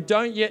members who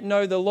don't yet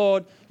know the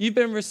Lord. You've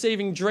been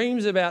receiving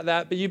dreams about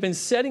that, but you've been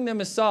setting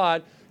them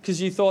aside because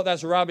you thought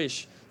that's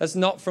rubbish. That's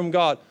not from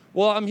God.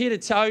 Well, I'm here to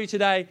tell you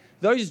today,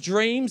 those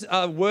dreams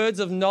are words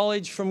of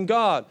knowledge from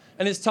God.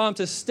 And it's time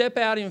to step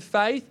out in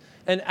faith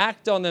and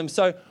act on them.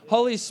 So,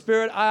 Holy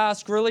Spirit, I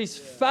ask, release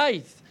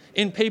faith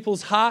in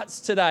people's hearts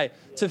today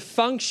to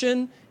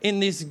function in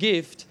this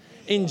gift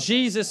in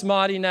Jesus'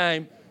 mighty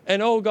name.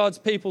 And all God's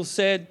people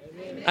said,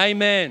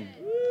 Amen.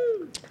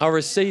 I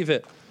receive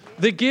it.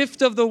 The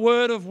gift of the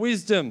word of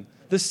wisdom,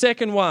 the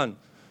second one.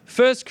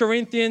 1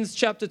 Corinthians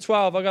chapter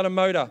 12. I got a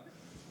motor.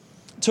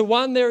 To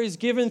one there is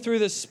given through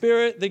the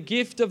Spirit the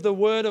gift of the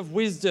word of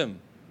wisdom,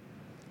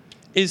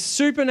 is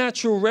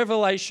supernatural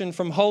revelation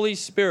from Holy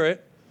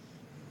Spirit.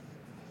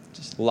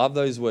 Just love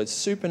those words,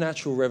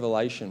 supernatural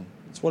revelation.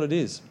 That's what it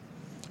is.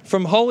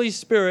 From Holy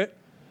Spirit,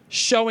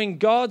 showing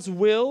God's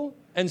will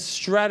and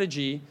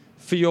strategy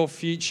for your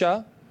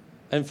future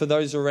and for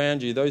those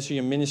around you, those who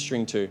you're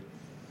ministering to.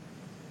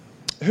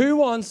 Who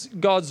wants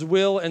God's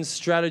will and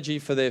strategy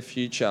for their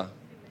future?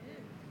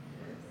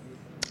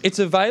 It's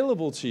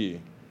available to you.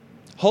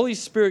 Holy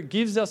Spirit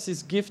gives us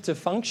this gift to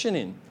function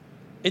in.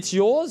 It's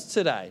yours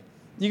today.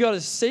 You got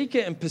to seek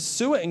it and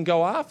pursue it and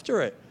go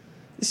after it.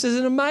 This is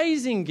an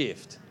amazing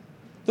gift.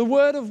 The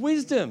word of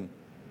wisdom.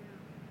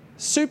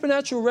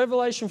 Supernatural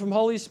revelation from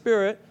Holy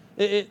Spirit.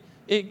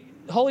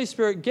 Holy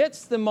Spirit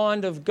gets the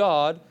mind of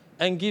God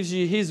and gives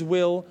you his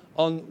will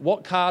on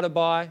what car to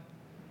buy,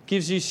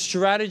 gives you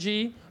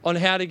strategy on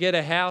how to get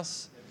a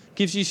house,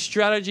 gives you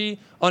strategy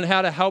on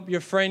how to help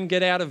your friend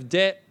get out of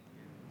debt.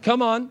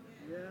 Come on.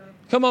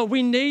 Come on,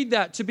 we need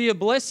that to be a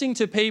blessing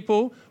to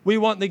people. We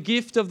want the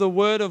gift of the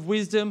word of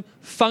wisdom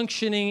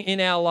functioning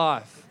in our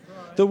life.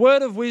 The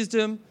word of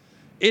wisdom,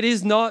 it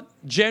is not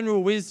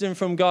general wisdom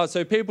from God.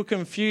 So people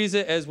confuse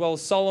it as well.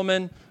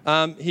 Solomon,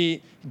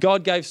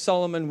 God gave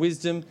Solomon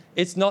wisdom.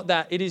 It's not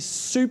that. It is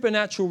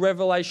supernatural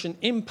revelation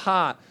in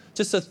part,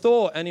 just a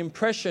thought, an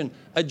impression,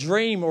 a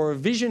dream or a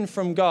vision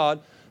from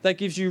God that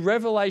gives you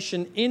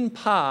revelation in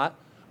part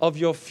of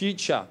your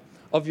future,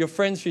 of your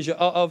friend's future,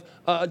 of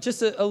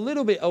just a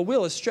little bit, a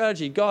will, a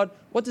strategy. God,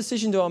 what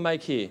decision do I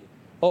make here?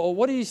 Or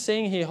what are you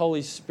seeing here,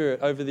 Holy Spirit,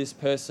 over this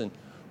person?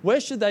 Where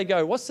should they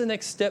go? What's the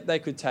next step they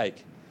could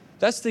take?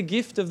 That's the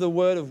gift of the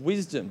word of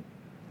wisdom.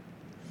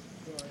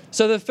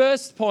 So the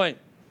first point,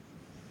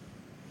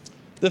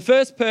 the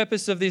first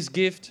purpose of this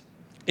gift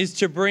is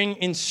to bring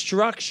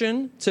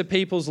instruction to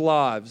people's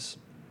lives.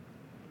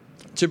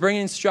 To bring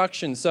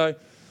instruction. So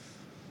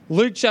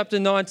Luke chapter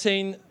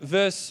 19,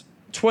 verse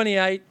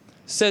 28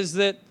 says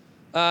that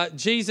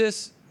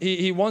Jesus,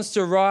 he wants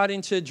to ride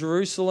into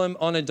Jerusalem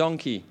on a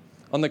donkey,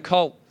 on the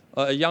colt,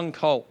 a young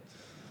colt.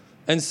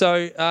 And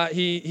so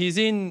he's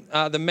in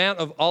the Mount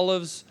of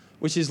Olives,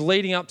 which is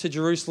leading up to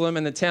Jerusalem,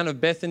 and the town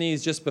of Bethany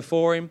is just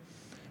before him.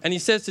 And he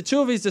says to two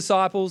of his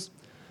disciples,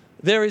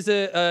 there is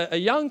a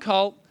young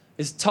colt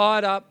is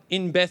tied up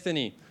in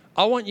Bethany.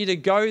 I want you to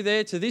go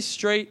there to this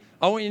street.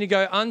 I want you to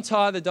go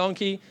untie the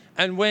donkey.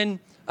 And when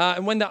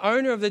the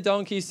owner of the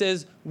donkey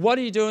says, what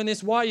are you doing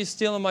this? Why are you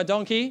stealing my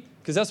donkey?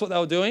 Because that's what they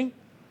were doing.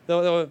 They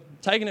were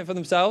taking it for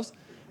themselves.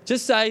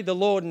 Just say the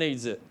Lord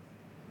needs it.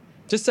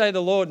 Just say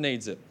the Lord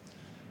needs it.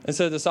 And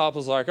so the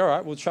disciples are like, all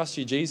right, we'll trust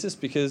you, Jesus,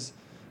 because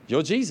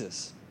you're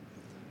Jesus.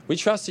 We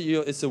trust that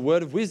it's a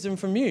word of wisdom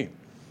from you.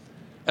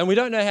 And we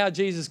don't know how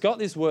Jesus got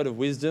this word of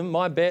wisdom.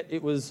 My bet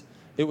it was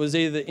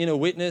either in a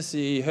witness,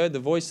 he heard the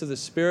voice of the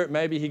Spirit,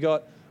 maybe he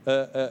got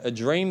a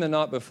dream the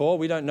night before.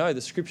 We don't know.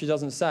 The scripture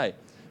doesn't say.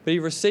 But he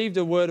received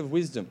a word of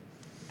wisdom.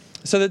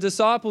 So the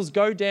disciples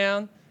go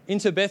down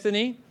into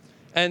Bethany,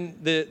 and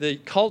the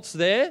colt's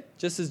there,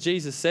 just as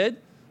Jesus said.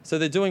 So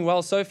they're doing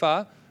well so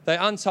far. They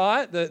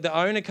untie it. The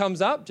owner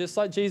comes up, just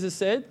like Jesus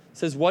said,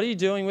 says, what are you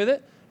doing with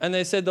it? And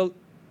they said,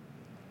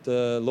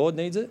 the Lord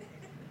needs it.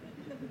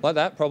 Like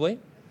that, probably.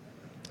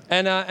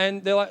 And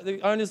they're like,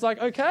 the owner's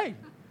like, okay.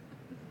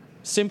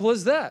 Simple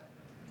as that.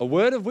 A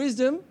word of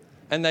wisdom,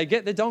 and they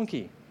get the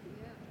donkey.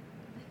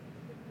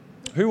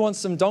 Who wants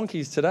some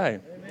donkeys today?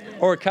 Amen.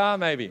 Or a car,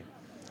 maybe.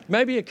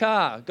 Maybe a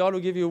car. God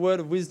will give you a word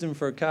of wisdom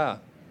for a car.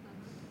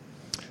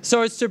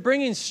 So it's to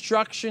bring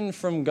instruction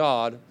from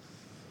God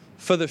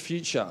for the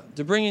future.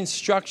 To bring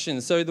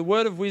instruction. So the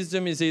word of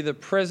wisdom is either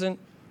present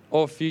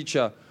or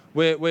future.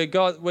 Where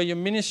you're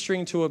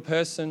ministering to a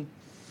person,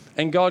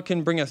 and God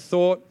can bring a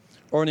thought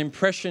or an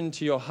impression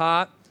to your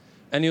heart,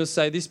 and he'll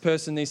say, this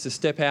person needs to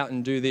step out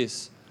and do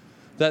this.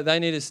 That they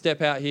need to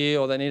step out here,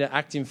 or they need to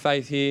act in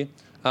faith here.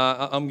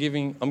 I'm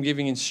giving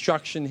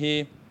instruction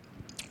here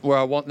where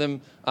I want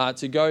them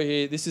to go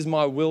here. This is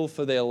my will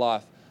for their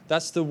life.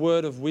 That's the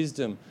word of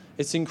wisdom.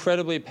 It's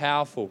incredibly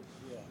powerful.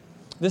 Yeah.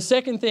 The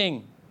second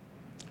thing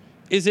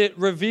is it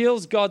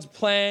reveals God's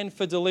plan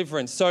for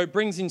deliverance. So it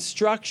brings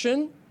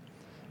instruction,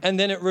 and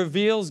then it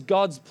reveals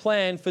God's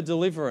plan for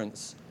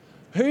deliverance.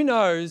 Who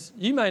knows,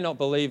 you may not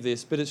believe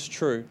this, but it's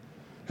true.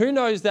 Who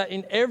knows that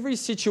in every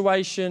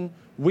situation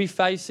we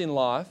face in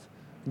life,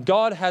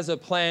 God has a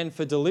plan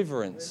for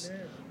deliverance.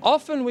 Amen.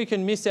 Often we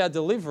can miss our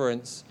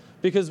deliverance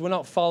because we're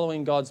not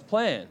following God's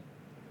plan.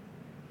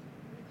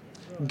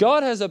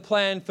 God has a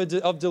plan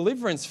of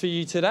deliverance for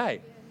you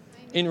today.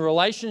 In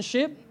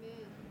relationship,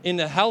 in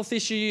the health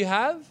issue you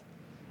have,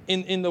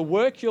 in the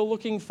work you're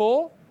looking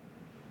for.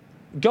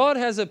 God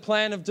has a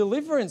plan of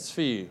deliverance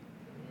for you.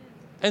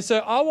 And so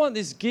I want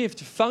this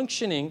gift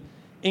functioning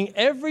in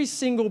every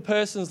single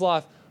person's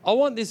life. I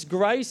want this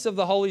grace of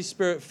the Holy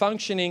Spirit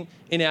functioning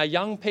in our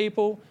young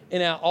people,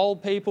 in our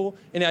old people,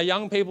 in our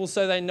young people,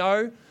 so they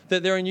know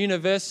that they're in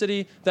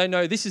university. They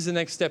know this is the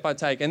next step I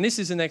take, and this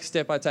is the next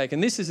step I take,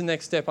 and this is the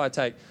next step I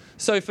take.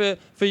 So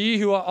for you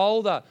who are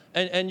older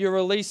and you're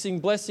releasing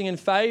blessing and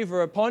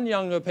favor upon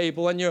younger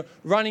people, and you're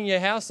running your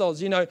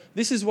households, you know,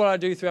 this is what I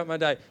do throughout my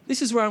day.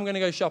 This is where I'm going to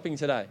go shopping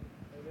today.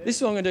 Amen. This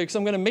is what I'm going to do, because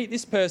I'm going to meet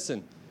this person,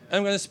 and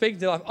I'm going to speak to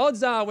their life.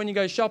 Odds are when you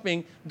go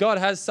shopping, God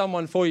has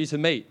someone for you to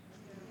meet.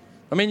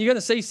 I mean, you're going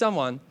to see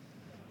someone.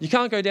 You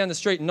can't go down the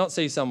street and not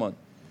see someone.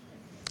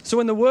 So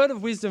when the word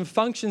of wisdom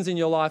functions in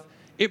your life,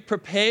 it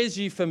prepares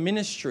you for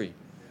ministry.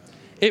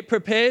 It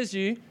prepares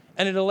you,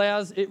 and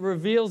it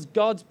reveals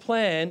God's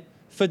plan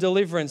for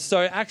deliverance.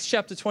 So Acts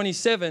chapter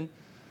 27,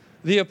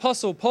 the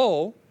Apostle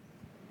Paul,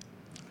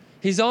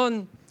 he's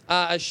on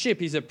a ship.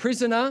 He's a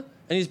prisoner,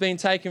 and he's been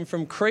taken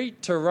from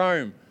Crete to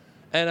Rome.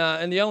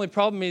 And the only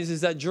problem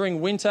is that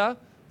during winter,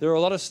 there were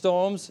a lot of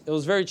storms. It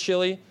was very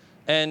chilly,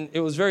 and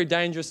it was very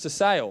dangerous to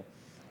sail.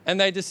 And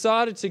they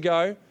decided to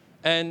go,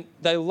 and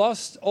they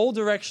lost all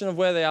direction of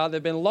where they are.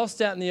 They've been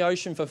lost out in the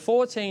ocean for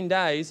 14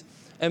 days.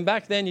 And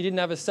back then, you didn't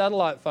have a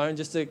satellite phone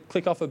just to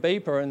click off a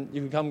beeper and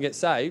you could come get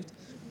saved.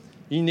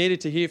 You needed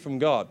to hear from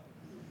God.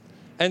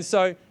 And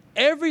so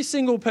every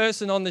single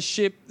person on the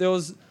ship, there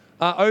was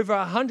over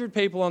 100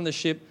 people on the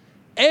ship.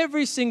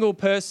 Every single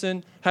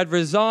person had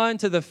resigned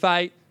to the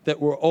fate that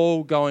we're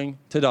all going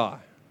to die.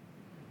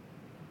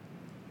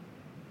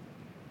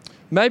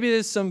 Maybe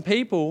there's some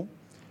people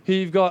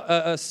who've got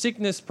a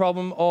sickness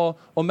problem or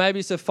maybe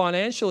it's a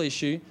financial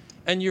issue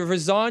and you've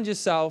resigned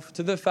yourself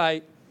to the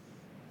fate,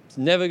 it's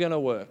never going to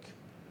work.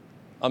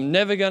 I'm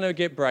never going to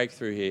get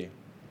breakthrough here.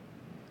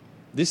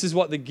 This is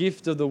what the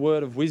gift of the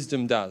word of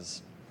wisdom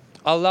does.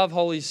 I love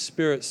Holy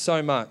Spirit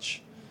so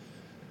much.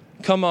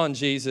 Come on,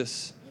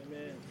 Jesus.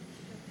 Amen.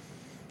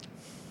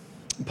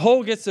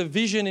 Paul gets a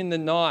vision in the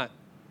night.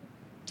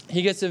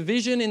 He gets a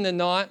vision in the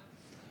night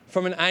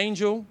from an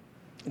angel.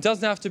 It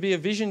doesn't have to be a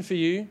vision for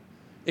you.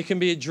 It can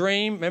be a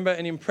dream, remember,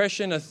 an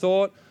impression, a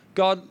thought.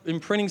 God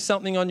imprinting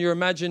something on your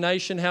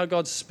imagination, how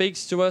God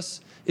speaks to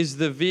us is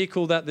the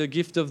vehicle that the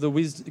gift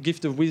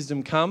of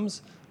wisdom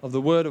comes, of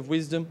the word of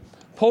wisdom.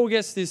 Paul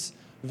gets this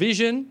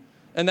vision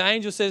and the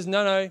angel says,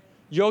 no,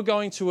 you're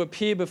going to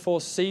appear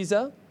before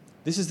Caesar.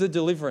 This is the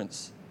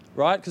deliverance,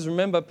 right? Because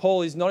remember,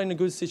 Paul is not in a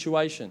good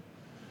situation.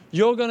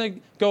 You're going to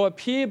go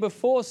appear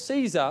before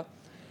Caesar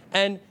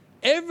and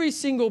every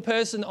single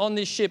person on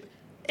this ship,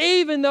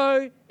 even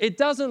though it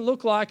doesn't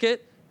look like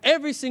it,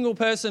 every single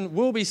person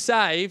will be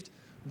saved,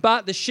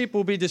 but the ship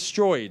will be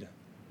destroyed.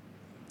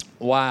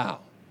 Wow.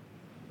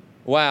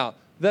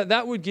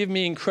 That would give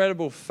me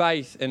incredible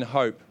faith and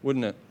hope,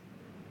 wouldn't it?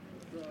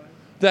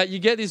 That you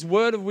get this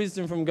word of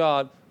wisdom from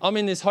God. I'm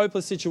in this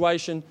hopeless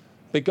situation,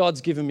 but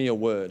God's given me a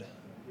word.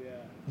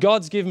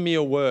 God's given me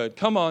a word.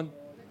 Come on.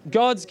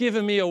 God's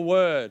given me a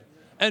word.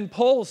 And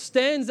Paul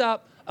stands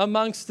up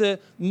amongst the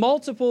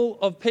multiple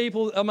of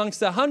people,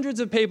 amongst the hundreds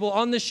of people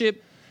on the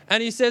ship,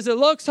 and he says, it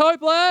looks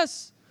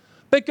hopeless,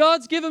 but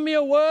God's given me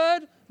a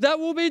word that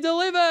will be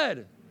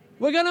delivered.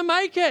 We're going to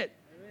make it.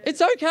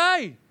 It's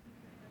okay.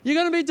 You're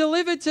going to be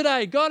delivered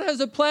today. God has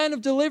a plan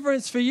of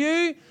deliverance for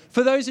you,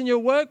 for those in your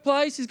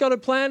workplace. He's got a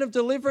plan of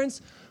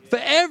deliverance for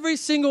every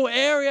single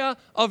area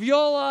of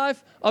your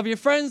life, of your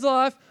friend's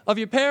life, of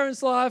your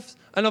parents' lives,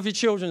 and of your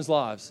children's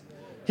lives.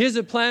 Here's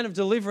a plan of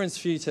deliverance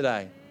for you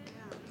today.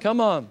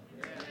 Come on.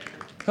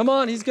 Come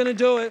on, he's going to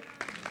do it.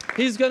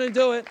 He's going to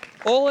do it.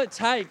 All it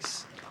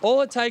takes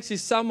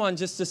is someone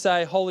just to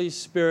say, Holy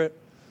Spirit,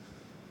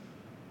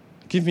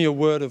 give me a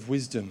word of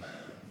wisdom.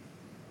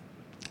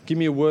 Give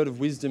me a word of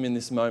wisdom in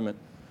this moment.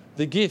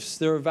 The gifts,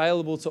 they're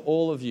available to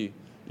all of you.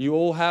 You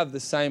all have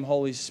the same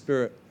Holy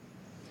Spirit.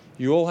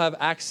 You all have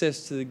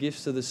access to the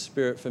gifts of the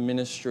Spirit for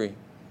ministry.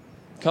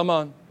 Come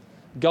on.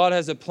 God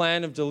has a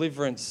plan of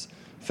deliverance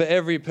for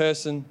every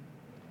person.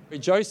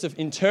 Joseph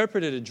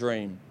interpreted a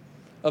dream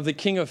of the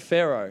king of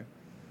Pharaoh.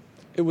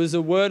 It was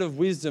a word of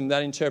wisdom,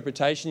 that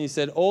interpretation. He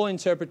said, all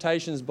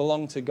interpretations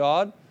belong to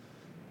God,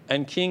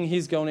 and King,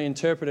 he's going to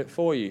interpret it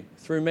for you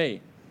through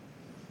me.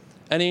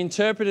 And he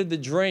interpreted the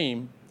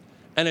dream,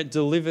 and it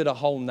delivered a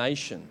whole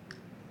nation.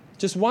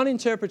 Just one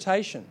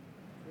interpretation.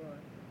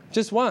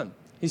 Just one.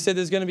 He said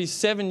there's going to be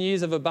 7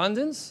 years of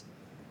abundance,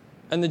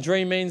 and the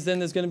dream means then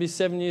there's going to be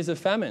 7 years of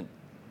famine.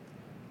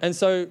 And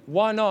so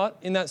why not,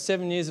 in that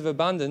 7 years of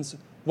abundance,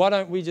 why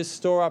don't we just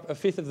store up a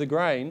fifth of the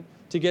grain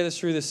to get us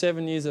through the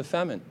 7 years of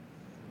famine?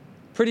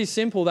 Pretty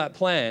simple, that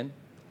plan.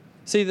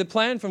 See, the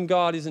plan from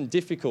God isn't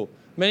difficult.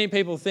 Many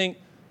people think,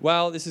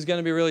 well, this is going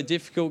to be really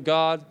difficult,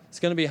 God. It's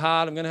going to be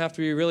hard. I'm going to have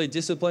to be really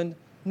disciplined.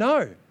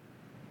 No.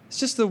 It's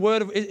just the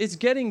word of, it's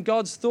getting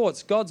God's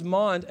thoughts, God's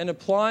mind, and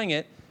applying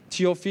it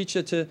to your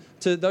future, to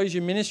those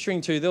you're ministering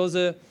to. There was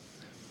a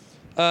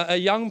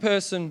young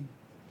person.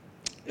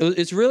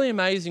 It's really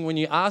amazing when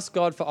you ask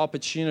God for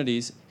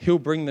opportunities, he'll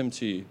bring them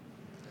to you.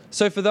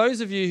 So for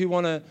those of you who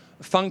want to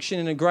function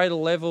in a greater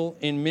level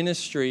in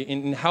ministry,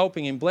 in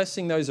helping, in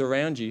blessing those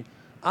around you,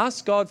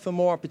 ask God for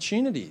more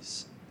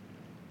opportunities.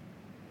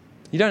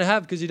 You don't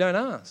have because you don't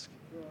ask.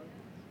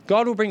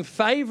 God will bring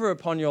favor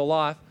upon your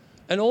life,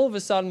 and all of a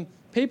sudden,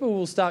 people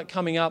will start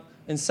coming up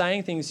and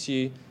saying things to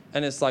you,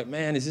 and it's like,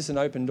 man, is this an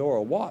open door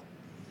or what?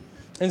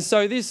 And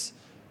so this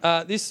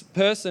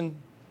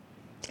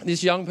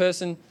young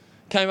person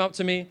came up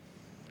to me,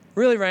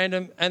 really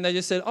random, and they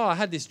just said, I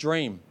had this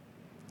dream.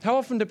 How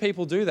often do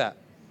people do that?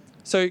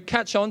 So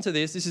catch on to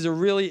this. This is a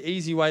really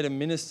easy way to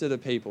minister to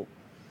people.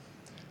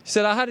 He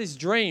said, I had this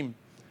dream.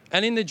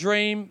 And in the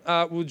dream,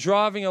 we were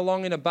driving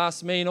along in a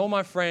bus, me and all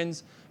my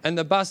friends, and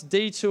the bus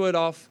detoured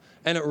off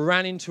and it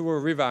ran into a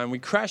river and we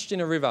crashed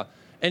in a river.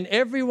 And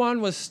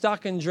everyone was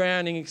stuck and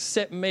drowning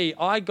except me.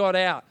 I got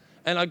out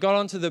and I got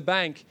onto the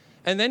bank.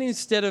 And then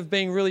instead of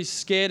being really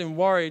scared and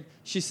worried,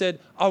 she said,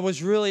 I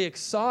was really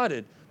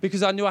excited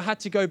because I knew I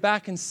had to go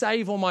back and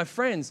save all my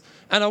friends.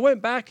 And I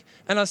went back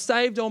and I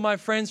saved all my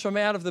friends from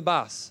out of the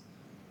bus.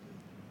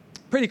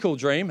 Pretty cool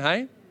dream,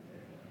 hey?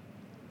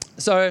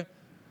 So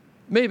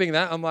me being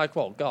that, I'm like,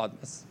 well, God,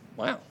 that's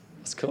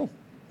cool.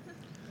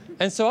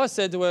 And so I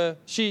said to her,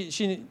 she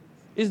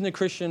isn't a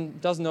Christian,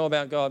 doesn't know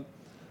about God.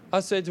 I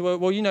said to her,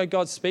 well, you know,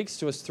 God speaks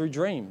to us through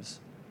dreams.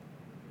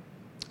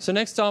 So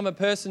next time a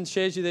person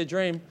shares you their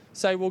dream,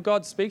 say, well,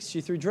 God speaks to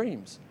you through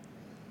dreams.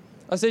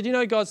 I said, you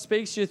know, God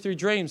speaks to you through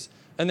dreams.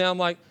 And now I'm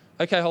like,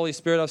 okay, Holy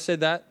Spirit, I've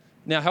said that.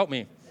 Now help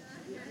me.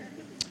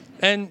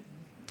 And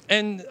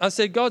I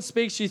said, God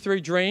speaks to you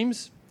through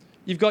dreams.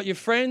 you've got your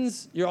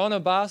friends, you're on a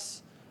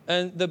bus,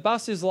 and the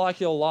bus is like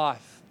your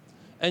life.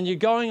 And you're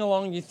going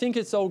along, you think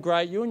it's all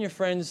great, you and your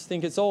friends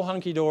think it's all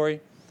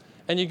hunky-dory,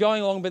 and you're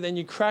going along, but then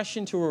you crash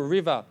into a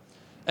river.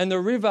 And the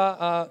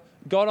river,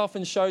 God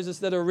often shows us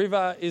that a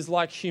river is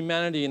like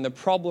humanity and the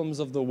problems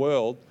of the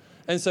world.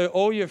 And so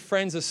all your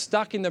friends are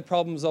stuck in the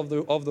problems of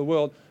the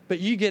world, but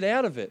you get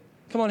out of it.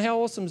 Come on, how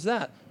awesome is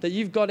that? That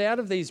you've got out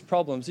of these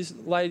problems.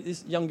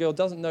 This young girl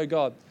doesn't know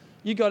God.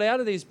 You got out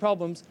of these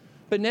problems,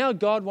 but now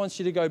God wants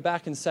you to go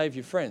back and save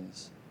your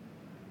friends.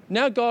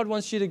 Now God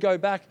wants you to go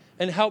back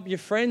and help your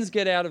friends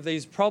get out of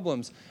these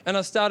problems. And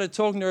I started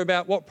talking to her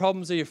about what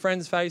problems are your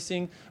friends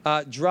facing,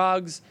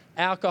 drugs,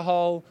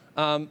 alcohol,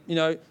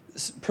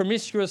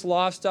 promiscuous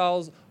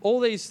lifestyles, all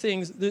these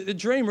things. The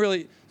dream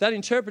really, that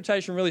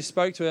interpretation really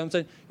spoke to her. I'm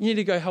saying, you need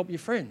to go help your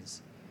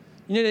friends.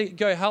 You need to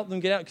go help them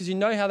get out because you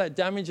know how that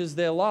damages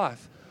their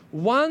life. It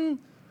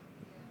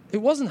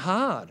wasn't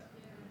hard.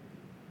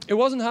 It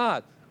wasn't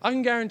hard. I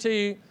can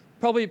guarantee you,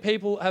 probably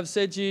people have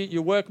said to you,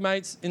 your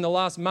workmates in the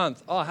last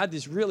month, I had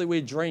this really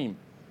weird dream.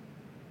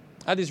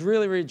 I had this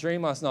really weird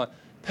dream last night.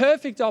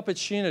 Perfect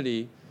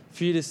opportunity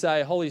for you to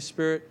say, Holy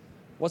Spirit,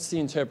 what's the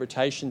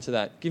interpretation to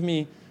that? Give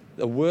me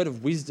a word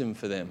of wisdom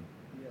for them.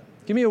 Yeah.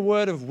 Give me a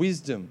word of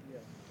wisdom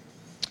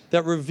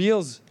that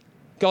reveals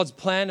God's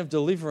plan of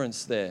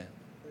deliverance there.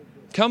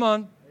 Come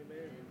on.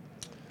 Amen.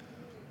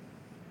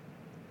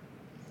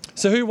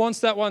 So who wants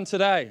that one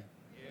today?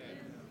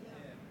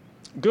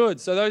 Good.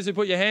 So those who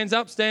put your hands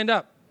up, stand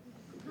up.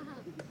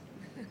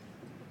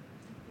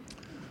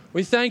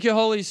 We thank you,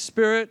 Holy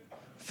Spirit,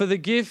 for the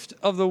gift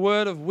of the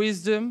word of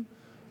wisdom.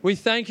 We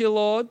thank you,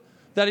 Lord,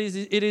 that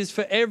it is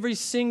for every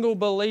single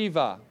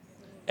believer.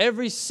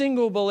 Every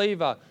single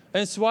believer.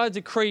 And so I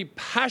decree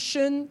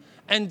passion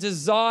and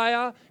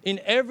desire in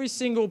every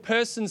single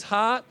person's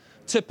heart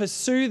to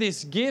pursue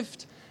this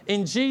gift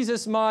in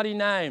Jesus' mighty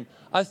name.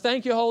 I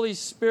thank you, Holy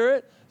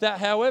Spirit, that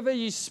however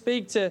you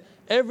speak to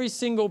every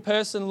single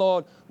person,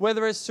 Lord,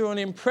 whether it's through an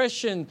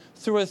impression,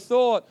 through a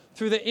thought,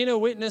 through the inner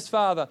witness,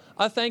 Father,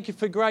 I thank you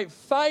for great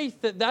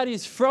faith that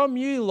is from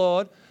you,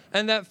 Lord,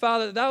 and that,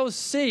 Father, they will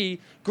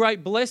see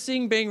great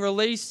blessing being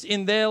released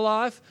in their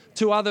life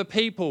to other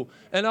people.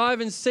 And I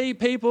even see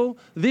people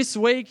this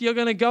week, you're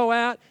going to go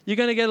out, you're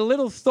going to get a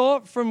little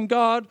thought from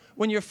God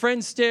when your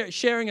friend's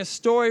sharing a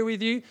story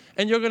with you,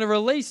 and you're going to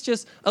release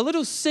just a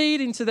little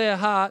seed into their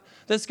heart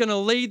that's going to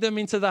lead them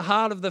into the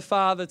heart of the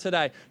Father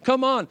today.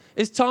 Come on,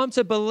 it's time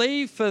to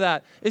believe for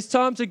that. It's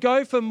time to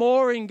go for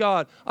more in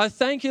God. I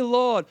thank you,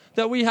 Lord,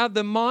 that we have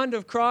the mind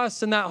of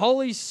Christ and that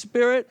Holy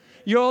Spirit.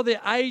 You're the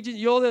agent,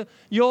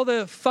 you're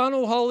the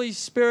funnel, Holy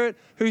Spirit,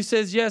 who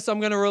says, yes, I'm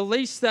going to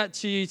release that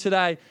to you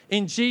today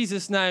in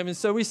Jesus' name. And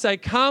so we say,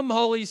 come,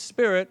 Holy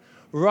Spirit,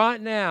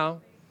 right now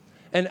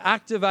and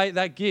activate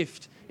that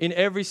gift in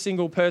every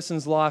single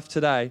person's life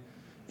today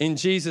in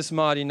Jesus'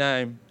 mighty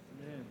name.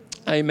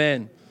 Amen.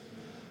 Amen.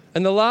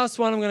 And the last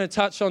one I'm going to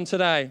touch on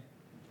today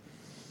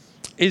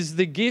is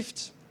the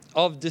gift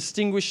of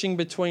distinguishing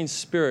between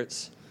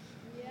spirits,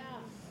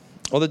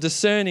 or the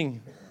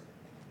discerning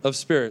of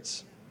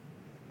spirits.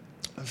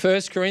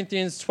 1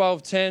 Corinthians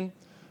 12:10,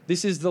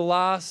 this is the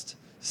last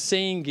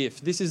seeing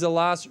gift. This is the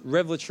last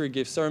revelatory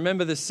gift. So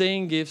remember, the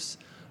seeing gifts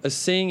are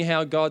seeing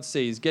how God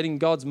sees, getting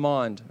God's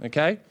mind,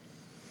 okay?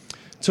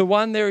 To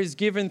one there is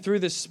given through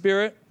the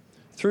Spirit,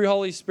 through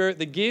Holy Spirit,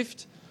 the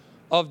gift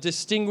of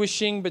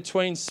distinguishing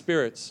between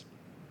spirits.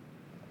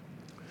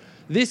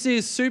 This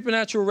is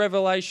supernatural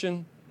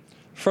revelation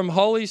from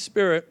Holy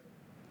Spirit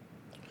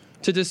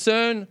to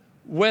discern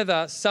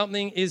whether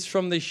something is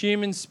from the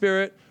human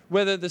spirit,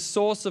 whether the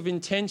source of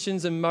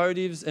intentions and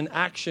motives and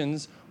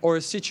actions or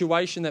a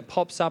situation that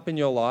pops up in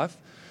your life,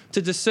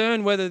 to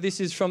discern whether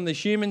this is from the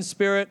human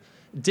spirit,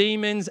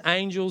 demons,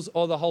 angels,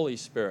 or the Holy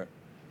Spirit.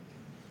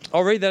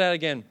 I'll read that out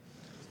again.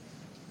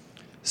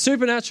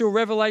 Supernatural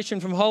revelation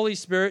from Holy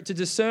Spirit to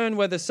discern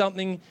whether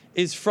something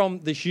is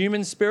from the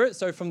human spirit,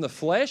 so from the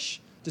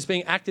flesh, just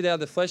being acted out of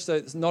the flesh, so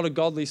it's not a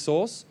godly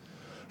source,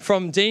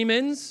 from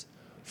demons,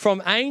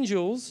 from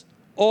angels,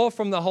 or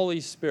from the Holy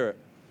Spirit.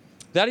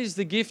 That is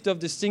the gift of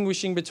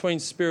distinguishing between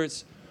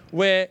spirits,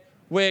 where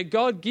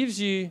God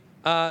gives you,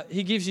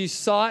 He gives you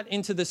sight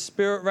into the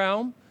spirit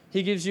realm.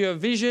 He gives you a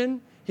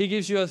vision. He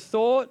gives you a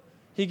thought.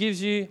 He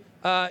gives you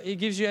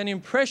an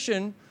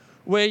impression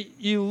where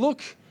you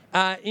look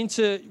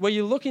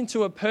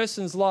into a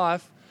person's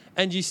life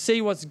and you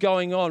see what's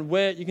going on,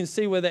 where you can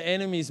see where the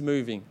enemy's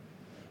moving.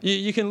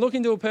 You can look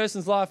into a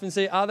person's life and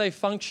see, are they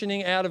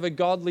functioning out of a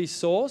godly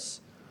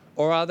source?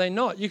 Or are they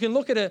not? You can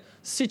look at a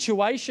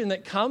situation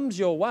that comes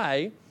your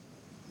way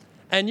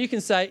and you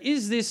can say,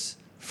 is this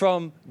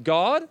from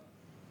God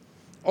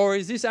or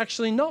is this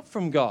actually not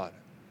from God?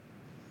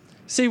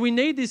 See, we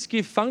need this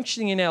gift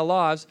functioning in our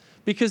lives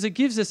because it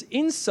gives us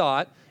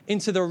insight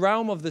into the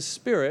realm of the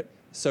Spirit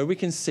so we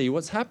can see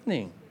what's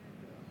happening.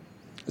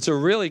 It's a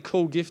really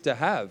cool gift to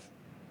have.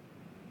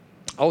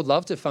 I would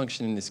love to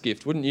function in this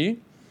gift, wouldn't you?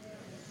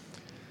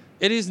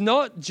 It is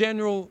not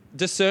general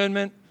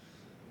discernment.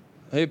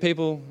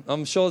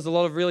 I'm sure there's a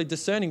lot of really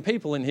discerning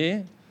people in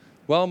here.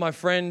 well, my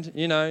friend,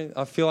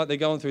 I feel like they're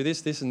going through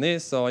this, this, and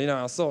this. Or,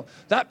 I saw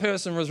that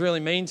person was really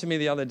mean to me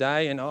the other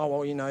day, and,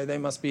 they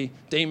must be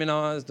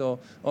demonized, or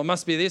it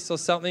must be this or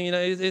something.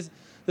 There's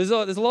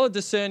a lot of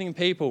discerning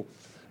people.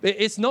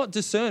 It's not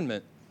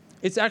discernment.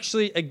 It's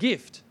actually a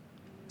gift.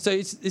 So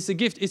it's a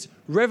gift. It's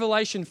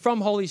revelation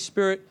from Holy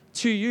Spirit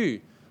to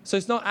you. So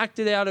it's not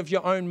acted out of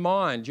your own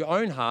mind, your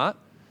own heart.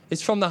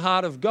 It's from the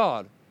heart of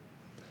God.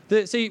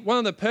 See, one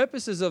of the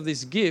purposes of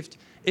this gift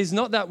is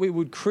not that we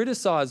would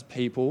criticize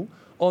people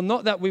or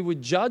not that we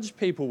would judge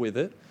people with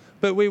it,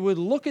 but we would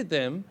look at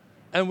them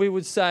and we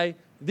would say,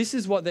 this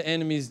is what the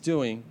enemy is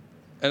doing,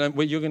 and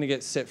you're going to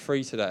get set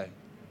free today.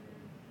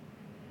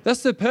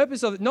 That's the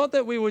purpose of it. Not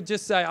that we would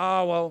just say,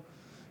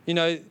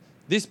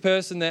 this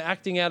person, they're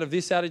acting out of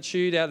this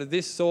attitude, out of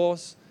this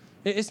source.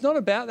 It's not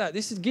about that.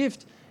 This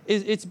gift,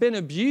 it's been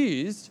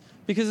abused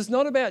because it's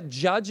not about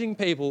judging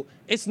people.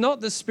 It's not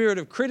the spirit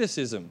of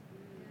criticism.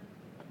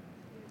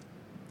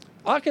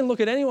 I can look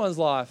at anyone's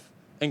life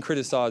and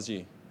criticize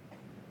you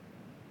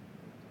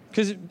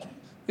because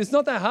it's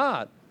not that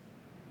hard.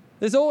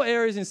 There's all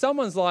areas in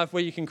someone's life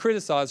where you can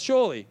criticize.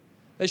 Surely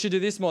they should do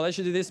this more. They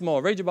should do this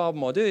more. Read your Bible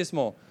more. Do this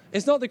more.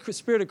 It's not the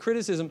spirit of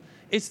criticism.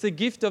 It's the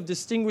gift of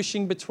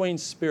distinguishing between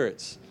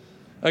spirits.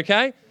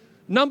 Okay?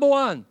 Number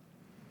 1,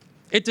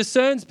 it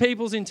discerns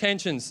people's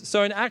intentions.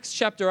 So in Acts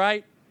chapter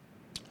 8,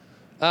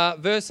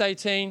 verse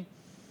 18,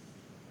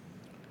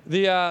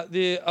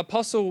 the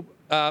apostle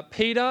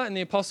Peter and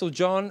the apostle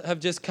John have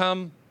just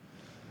come.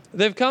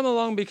 They've come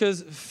along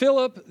because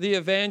Philip, the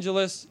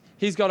evangelist,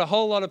 he's got a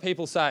whole lot of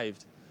people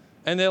saved.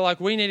 And they're like,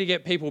 we need to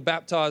get people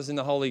baptized in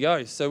the Holy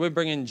Ghost. So we're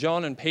bringing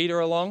John and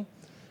Peter along,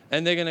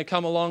 and they're going to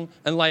come along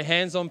and lay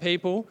hands on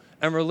people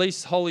and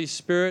release Holy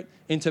Spirit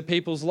into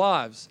people's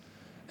lives.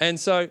 And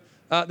so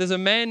there's a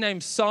man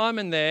named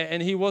Simon there,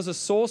 and he was a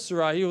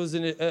sorcerer. He was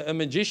a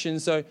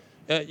magician. So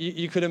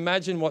you could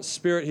imagine what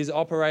spirit he's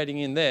operating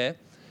in there.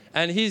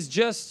 And he's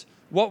just,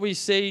 what we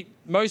see,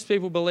 most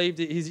people believe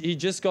that he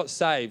just got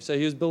saved. So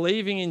he was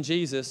believing in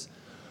Jesus.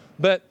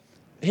 But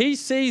he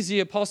sees the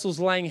apostles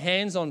laying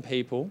hands on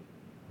people.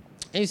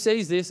 He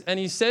sees this, and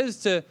he says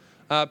to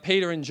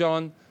Peter and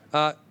John,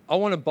 I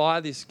want to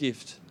buy this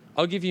gift.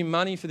 I'll give you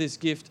money for this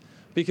gift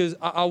because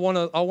I want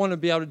to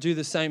be able to do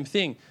the same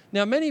thing.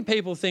 Now, many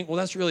people think, well,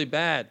 that's really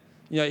bad.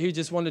 He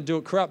just wanted to do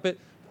it corrupt. But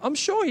I'm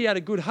sure he had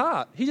a good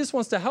heart. He just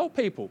wants to help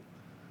people.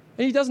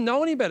 And he doesn't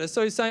know any better.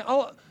 So he's saying,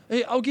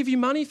 I'll give you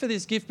money for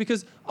this gift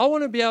because I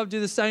want to be able to do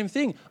the same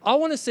thing. I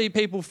want to see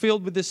people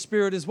filled with the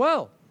Spirit as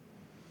well.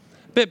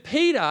 But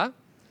Peter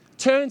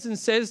turns and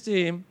says to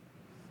him,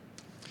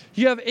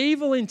 you have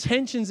evil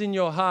intentions in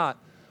your heart.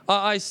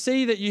 I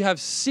see that you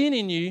have sin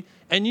in you,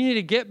 and you need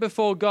to get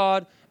before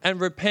God and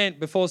repent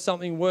before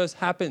something worse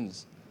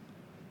happens.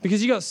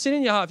 Because you got sin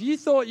in your heart. If you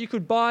thought you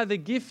could buy the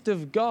gift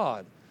of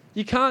God,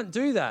 you can't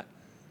do that.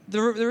 The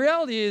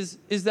reality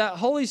is that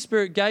Holy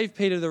Spirit gave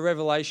Peter the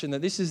revelation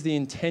that this is the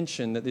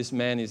intention that this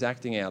man is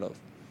acting out of.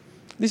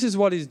 This is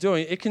what he's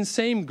doing. It can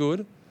seem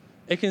good.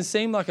 It can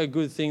seem like a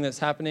good thing that's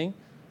happening,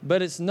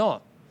 but it's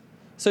not.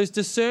 So it's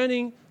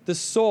discerning the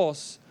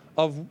source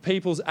of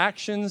people's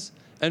actions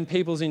and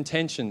people's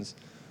intentions.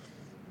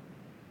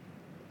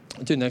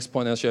 I'll do the next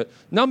point, I'll show it.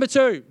 Number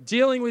 2,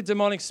 dealing with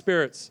demonic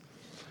spirits.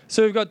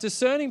 So we've got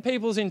discerning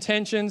people's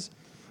intentions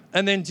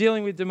and then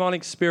dealing with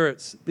demonic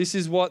spirits. This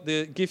is what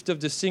the gift of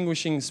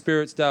distinguishing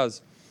spirits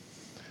does.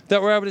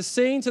 That we're able to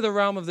see into the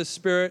realm of the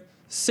spirit,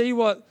 see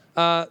what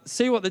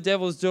the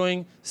devil's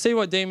doing, see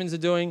what demons are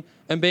doing,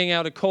 and being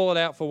able to call it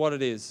out for what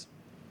it is.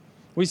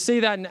 We see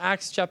that in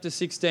Acts chapter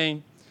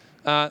 16.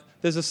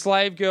 There's a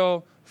slave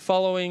girl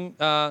following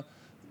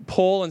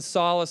Paul and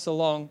Silas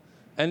along,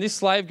 and this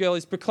slave girl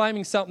is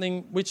proclaiming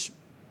something which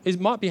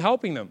might be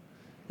helping them.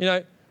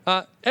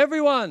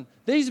 Everyone,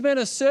 these men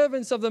are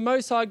servants of the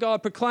Most High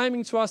God,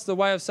 proclaiming to us the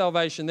way of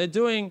salvation.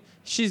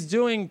 She's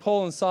doing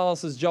Paul and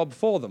Silas's job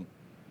for them,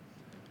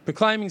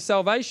 proclaiming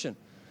salvation.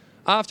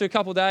 After a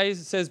couple of days,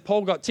 it says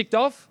Paul got ticked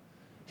off.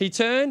 He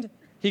turned.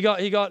 He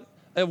got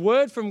a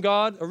word from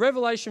God, a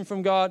revelation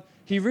from God.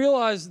 He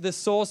realized the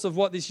source of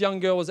what this young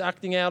girl was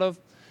acting out of.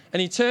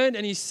 And he turned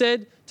and he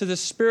said to the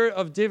spirit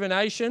of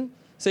divination,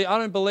 see, I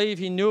don't believe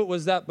he knew it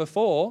was that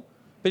before,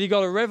 but he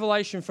got a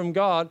revelation from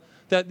God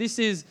that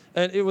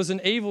it was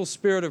an evil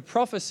spirit of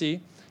prophecy.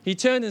 He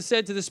turned and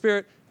said to the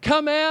spirit,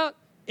 come out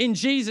in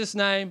Jesus'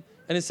 name.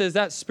 And it says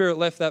that spirit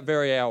left that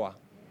very hour.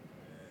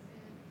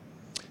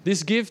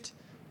 This gift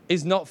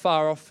is not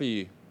far off for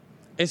you.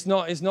 It's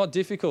not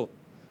difficult.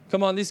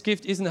 Come on, this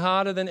gift isn't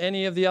harder than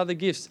any of the other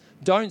gifts.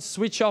 Don't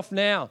switch off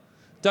now.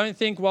 Don't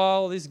think,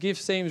 well, this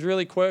gift seems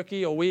really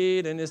quirky or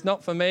weird and it's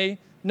not for me.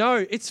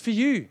 No, it's for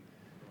you.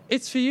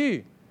 It's for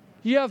you.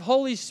 You have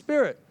Holy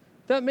Spirit.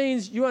 That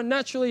means you are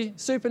naturally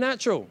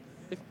supernatural.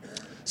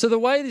 So the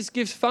way this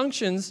gift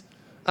functions,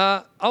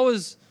 I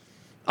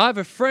have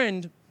a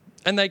friend,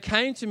 and they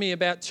came to me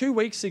about 2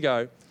 weeks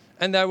ago,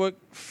 and they were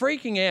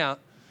freaking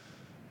out.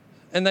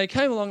 And they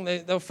came along,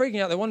 they were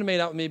freaking out. They wanted to meet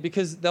up with me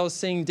because they were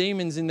seeing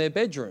demons in their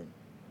bedroom.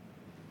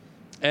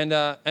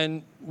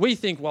 And we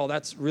think, well,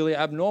 that's really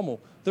abnormal.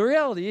 the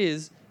reality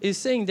is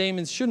seeing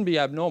demons shouldn't be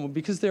abnormal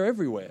because they're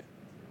everywhere.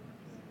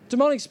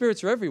 Demonic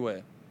spirits are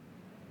everywhere.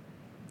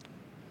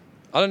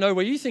 I don't know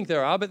where you think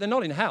there are, but they're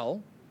not in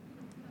hell.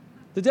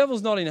 The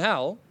devil's not in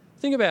hell.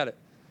 Think about it.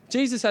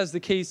 Jesus has the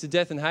keys to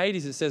death and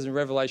Hades, it says in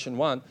Revelation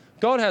 1.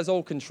 God has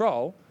all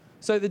control.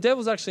 So the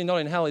devil's actually not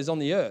in hell, he's on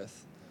the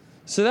earth.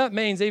 So that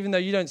means even though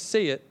you don't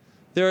see it,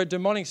 there are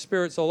demonic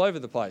spirits all over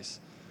the place.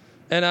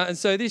 And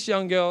so this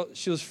young girl,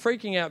 she was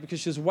freaking out because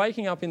she was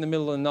waking up in the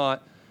middle of the night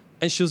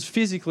and she was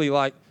physically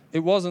like, it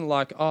wasn't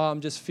like, oh,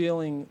 I'm just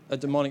feeling a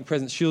demonic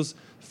presence. She was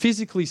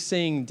physically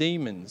seeing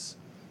demons.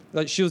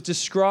 Like she was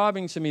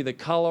describing to me the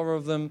color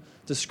of them,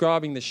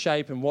 describing the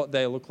shape and what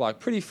they look like,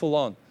 pretty full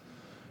on.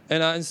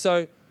 And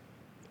so,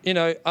 you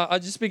know, I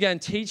just began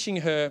teaching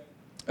her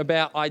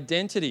about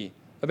identity,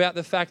 about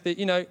the fact that,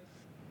 you know,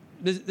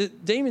 the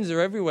demons are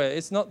everywhere.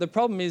 It's not, the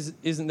problem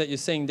isn't that you're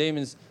seeing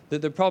demons.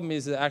 The problem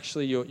is that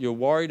actually you're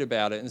worried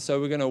about it. And so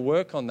we're going to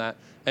work on that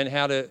and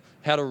how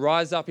to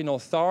rise up in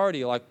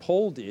authority like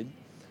Paul did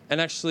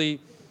and actually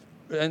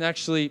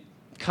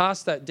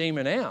cast that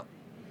demon out.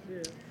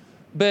 Yeah.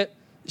 But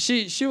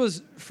she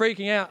was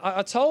freaking out.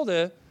 I told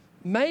her,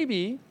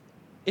 maybe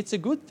it's a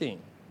good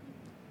thing.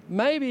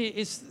 Maybe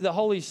it's the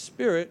Holy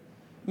Spirit.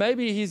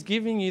 Maybe he's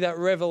giving you that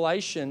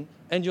revelation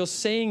and you're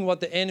seeing what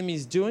the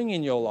enemy's doing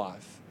in your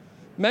life.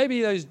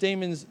 Maybe those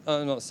demons,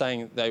 I'm not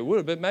saying they would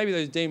have, but maybe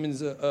those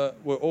demons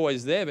were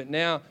always there, but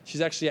now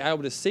she's actually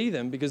able to see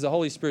them because the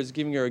Holy Spirit's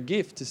giving her a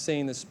gift to see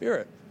in the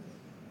Spirit.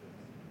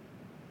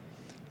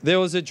 There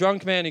was a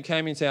drunk man who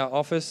came into our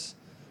office,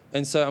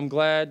 and so I'm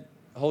glad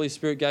the Holy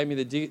Spirit gave me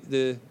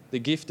the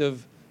gift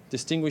of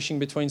distinguishing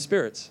between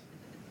spirits.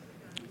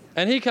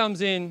 And he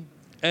comes in,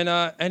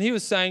 and he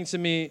was saying to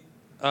me,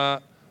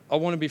 I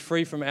want to be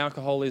free from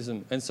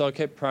alcoholism. And so I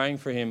kept praying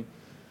for him.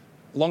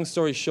 Long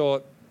story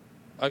short,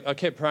 I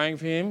kept praying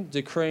for him,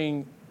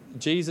 decreeing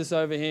Jesus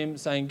over him,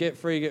 saying, get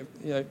free,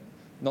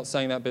 not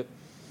saying that, but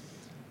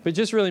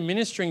just really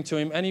ministering to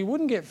him, and he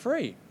wouldn't get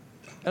free.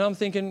 And I'm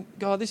thinking,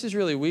 God, this is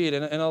really weird.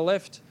 And I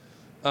left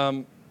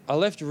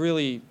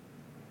really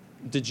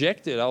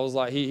dejected. I was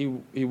like,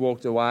 he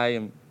walked away,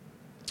 and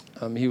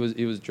he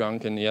was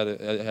drunk, and he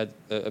had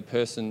a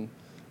person,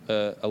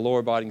 a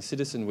law-abiding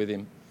citizen with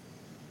him,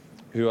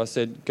 who I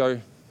said, go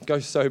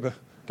sober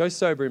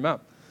him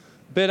up.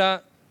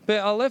 But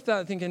I left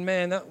that thinking,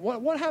 man,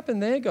 what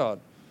happened there, God?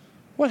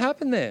 What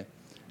happened there?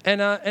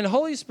 And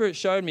Holy Spirit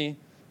showed me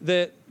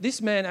that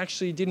this man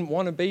actually didn't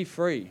want to be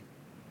free.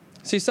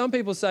 See, some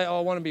people say, oh,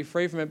 I want to be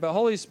free from it. But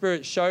Holy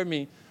Spirit showed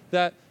me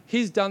that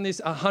he's done this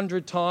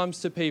 100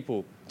 times to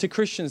people, to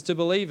Christians, to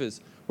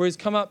believers, where he's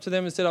come up to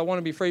them and said, I want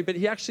to be free. But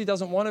he actually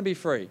doesn't want to be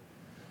free.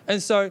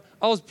 And so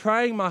I was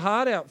praying my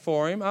heart out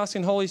for him,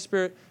 asking Holy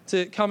Spirit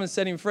to come and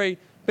set him free.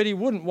 But he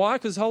wouldn't. Why?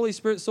 Because Holy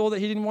Spirit saw that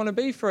he didn't want to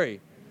be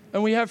free.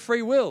 And we have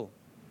free will.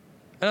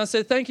 And I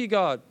said, thank you,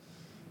 God.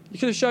 You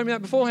could have shown me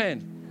that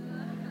beforehand.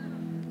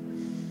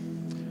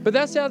 But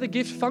that's how the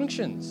gift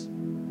functions.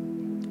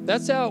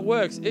 That's how it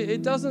works.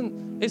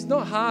 It's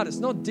not hard. It's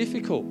not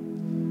difficult.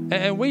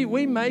 And we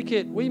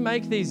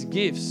make these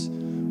gifts.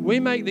 We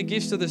make the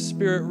gifts of the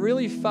Spirit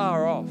really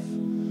far off.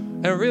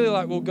 And really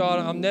like, well, God,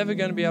 I'm never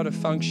going to be able to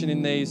function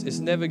in these. It's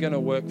never going to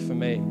work for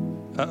me.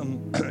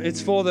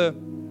 It's for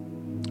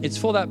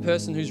that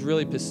person who's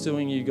really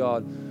pursuing you,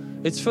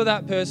 God. It's for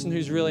that person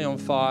who's really on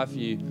fire for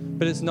you,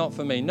 but it's not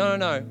for me.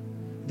 No.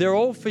 They're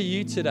all for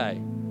you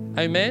today.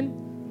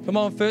 Amen? Come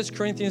on, 1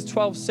 Corinthians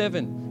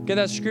 12:7. Get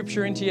that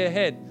scripture into your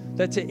head,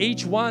 that to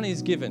each one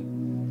is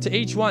given. To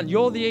each one.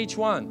 You're the each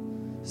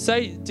one.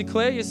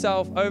 Declare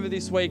yourself over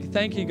this week,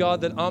 thank you,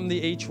 God, that I'm the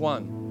each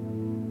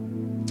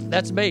one.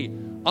 That's me.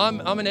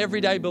 I'm an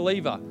everyday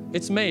believer.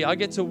 It's me. I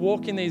get to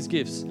walk in these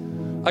gifts.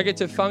 I get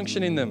to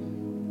function in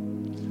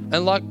them.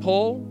 And like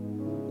Paul,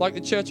 like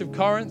the church of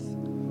Corinth,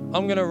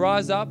 I'm going to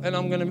rise up and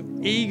I'm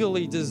going to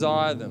eagerly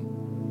desire them.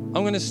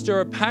 I'm going to stir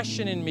a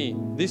passion in me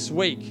this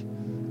week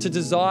to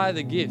desire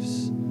the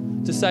gifts,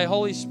 to say,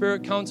 Holy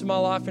Spirit, come to my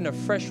life in a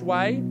fresh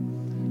way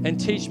and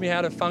teach me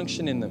how to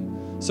function in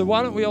them. So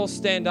why don't we all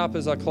stand up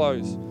as I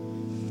close?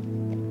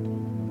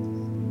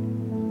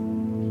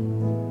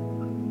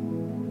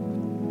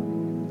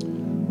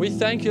 We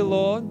thank you,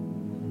 Lord.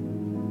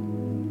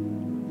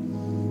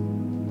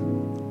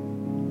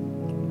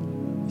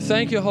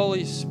 Thank you,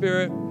 Holy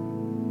Spirit,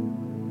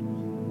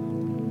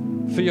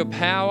 for your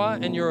power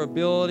and your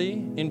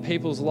ability in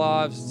people's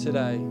lives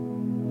today.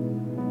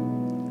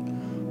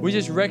 We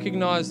just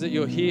recognize that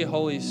you're here,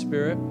 Holy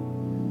Spirit,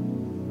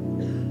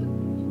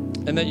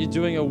 and that you're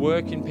doing a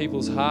work in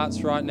people's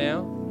hearts right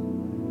now.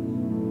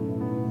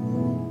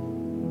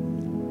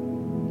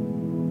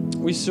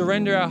 We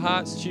surrender our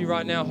hearts to you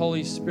right now,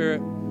 Holy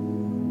Spirit.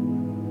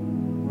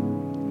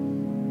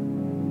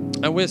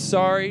 And we're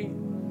sorry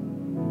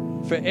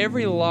for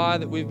every lie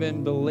that we've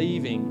been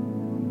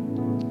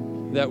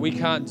believing, that we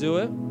can't do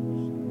it,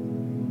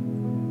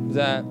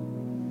 that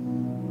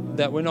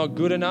we're not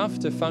good enough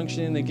to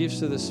function in the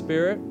gifts of the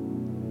Spirit,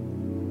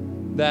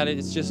 that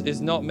it's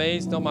not me,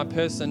 it's not my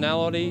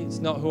personality, it's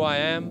not who I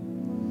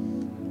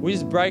am. We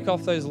just break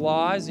off those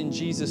lies in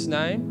Jesus'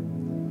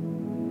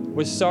 name.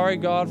 We're sorry,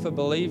 God, for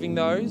believing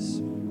those.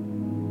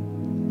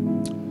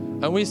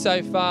 And we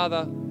say,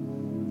 Father,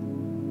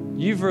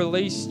 you've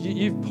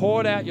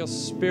poured out your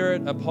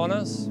Spirit upon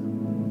us.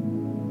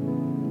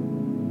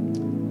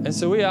 And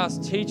so we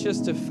ask, teach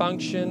us to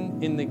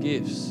function in the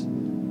gifts.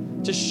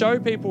 Just show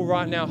people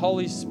right now,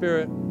 Holy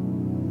Spirit,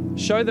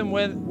 show them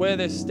where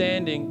they're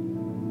standing.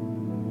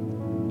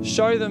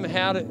 Show them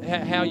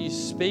how you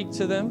speak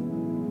to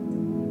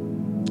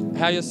them,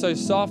 how you're so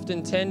soft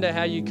and tender,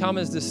 how you come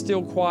as the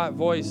still, quiet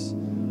voice.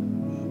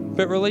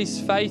 But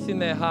release faith in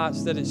their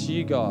hearts that it's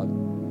you,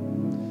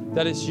 God,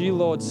 that it's you,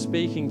 Lord,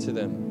 speaking to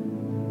them.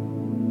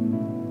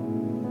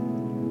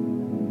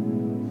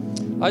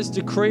 I just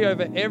decree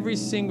over every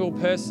single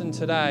person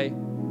today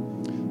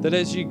that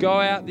as you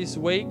go out this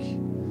week,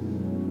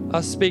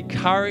 I speak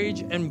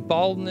courage and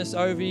boldness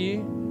over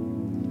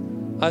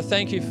you. I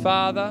thank you,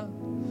 Father,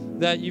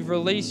 that you've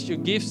released your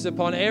gifts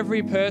upon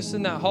every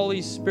person, that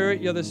Holy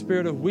Spirit, you're the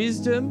Spirit of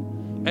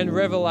wisdom and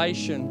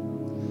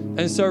revelation.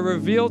 And so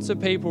reveal to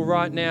people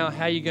right now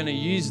how you're going to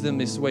use them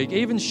this week.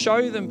 Even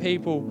show them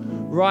people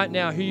right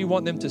now who you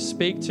want them to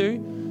speak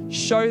to.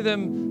 Show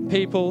them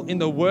people in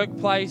the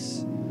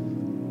workplace,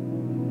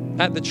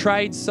 at the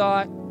trade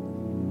site,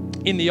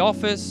 in the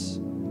office,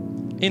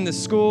 in the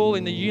school,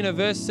 in the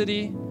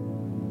university,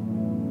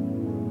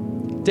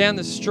 down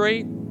the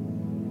street,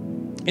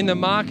 in the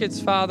markets,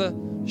 Father.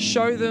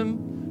 Show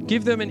them,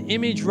 give them an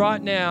image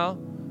right now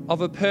of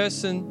a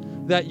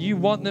person that you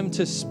want them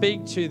to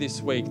speak to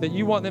this week, that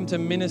you want them to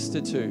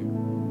minister to.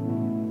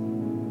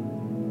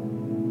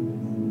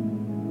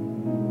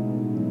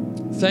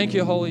 Thank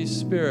you, Holy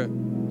Spirit.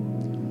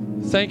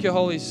 Thank you,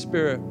 Holy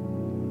Spirit.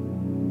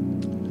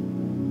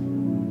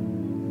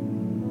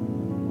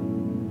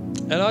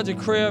 And I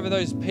decree over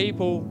those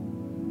people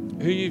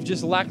who you've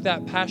just lacked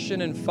that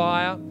passion and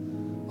fire,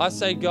 I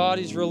say God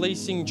is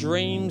releasing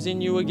dreams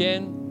in you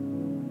again.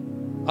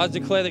 I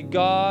declare that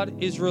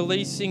God is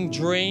releasing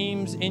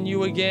dreams in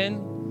you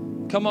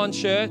again. Come on,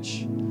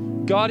 church.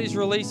 God is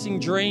releasing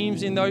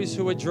dreams in those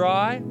who are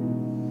dry.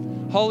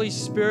 Holy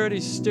Spirit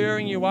is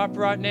stirring you up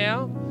right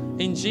now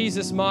in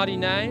Jesus' mighty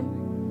name.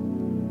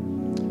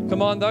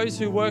 Come on, those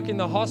who work in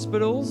the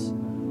hospitals,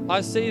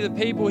 I see the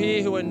people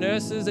here who are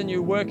nurses and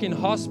you work in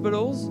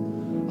hospitals.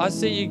 I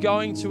see you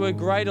going to a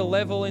greater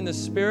level in the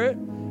Spirit,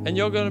 and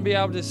you're going to be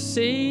able to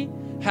see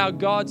how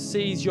God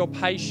sees your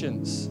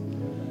patients.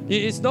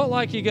 It's not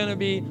like you're going to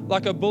be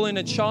like a bull in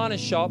a china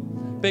shop,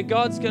 but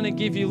God's going to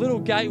give you little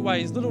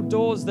gateways, little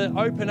doors that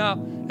open up,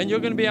 and you're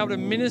going to be able to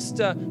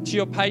minister to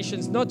your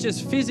patients, not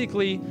just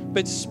physically,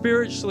 but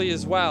spiritually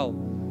as well.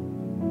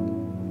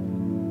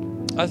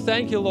 I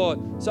thank you,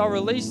 Lord. So I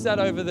release that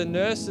over the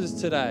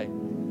nurses today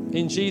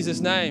in Jesus'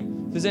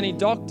 name. If there's any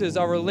doctors,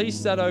 I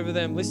release that over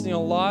them listening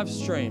on live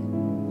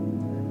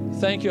stream.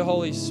 Thank you,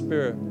 Holy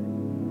Spirit.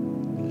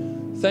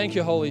 Thank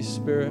you, Holy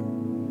Spirit.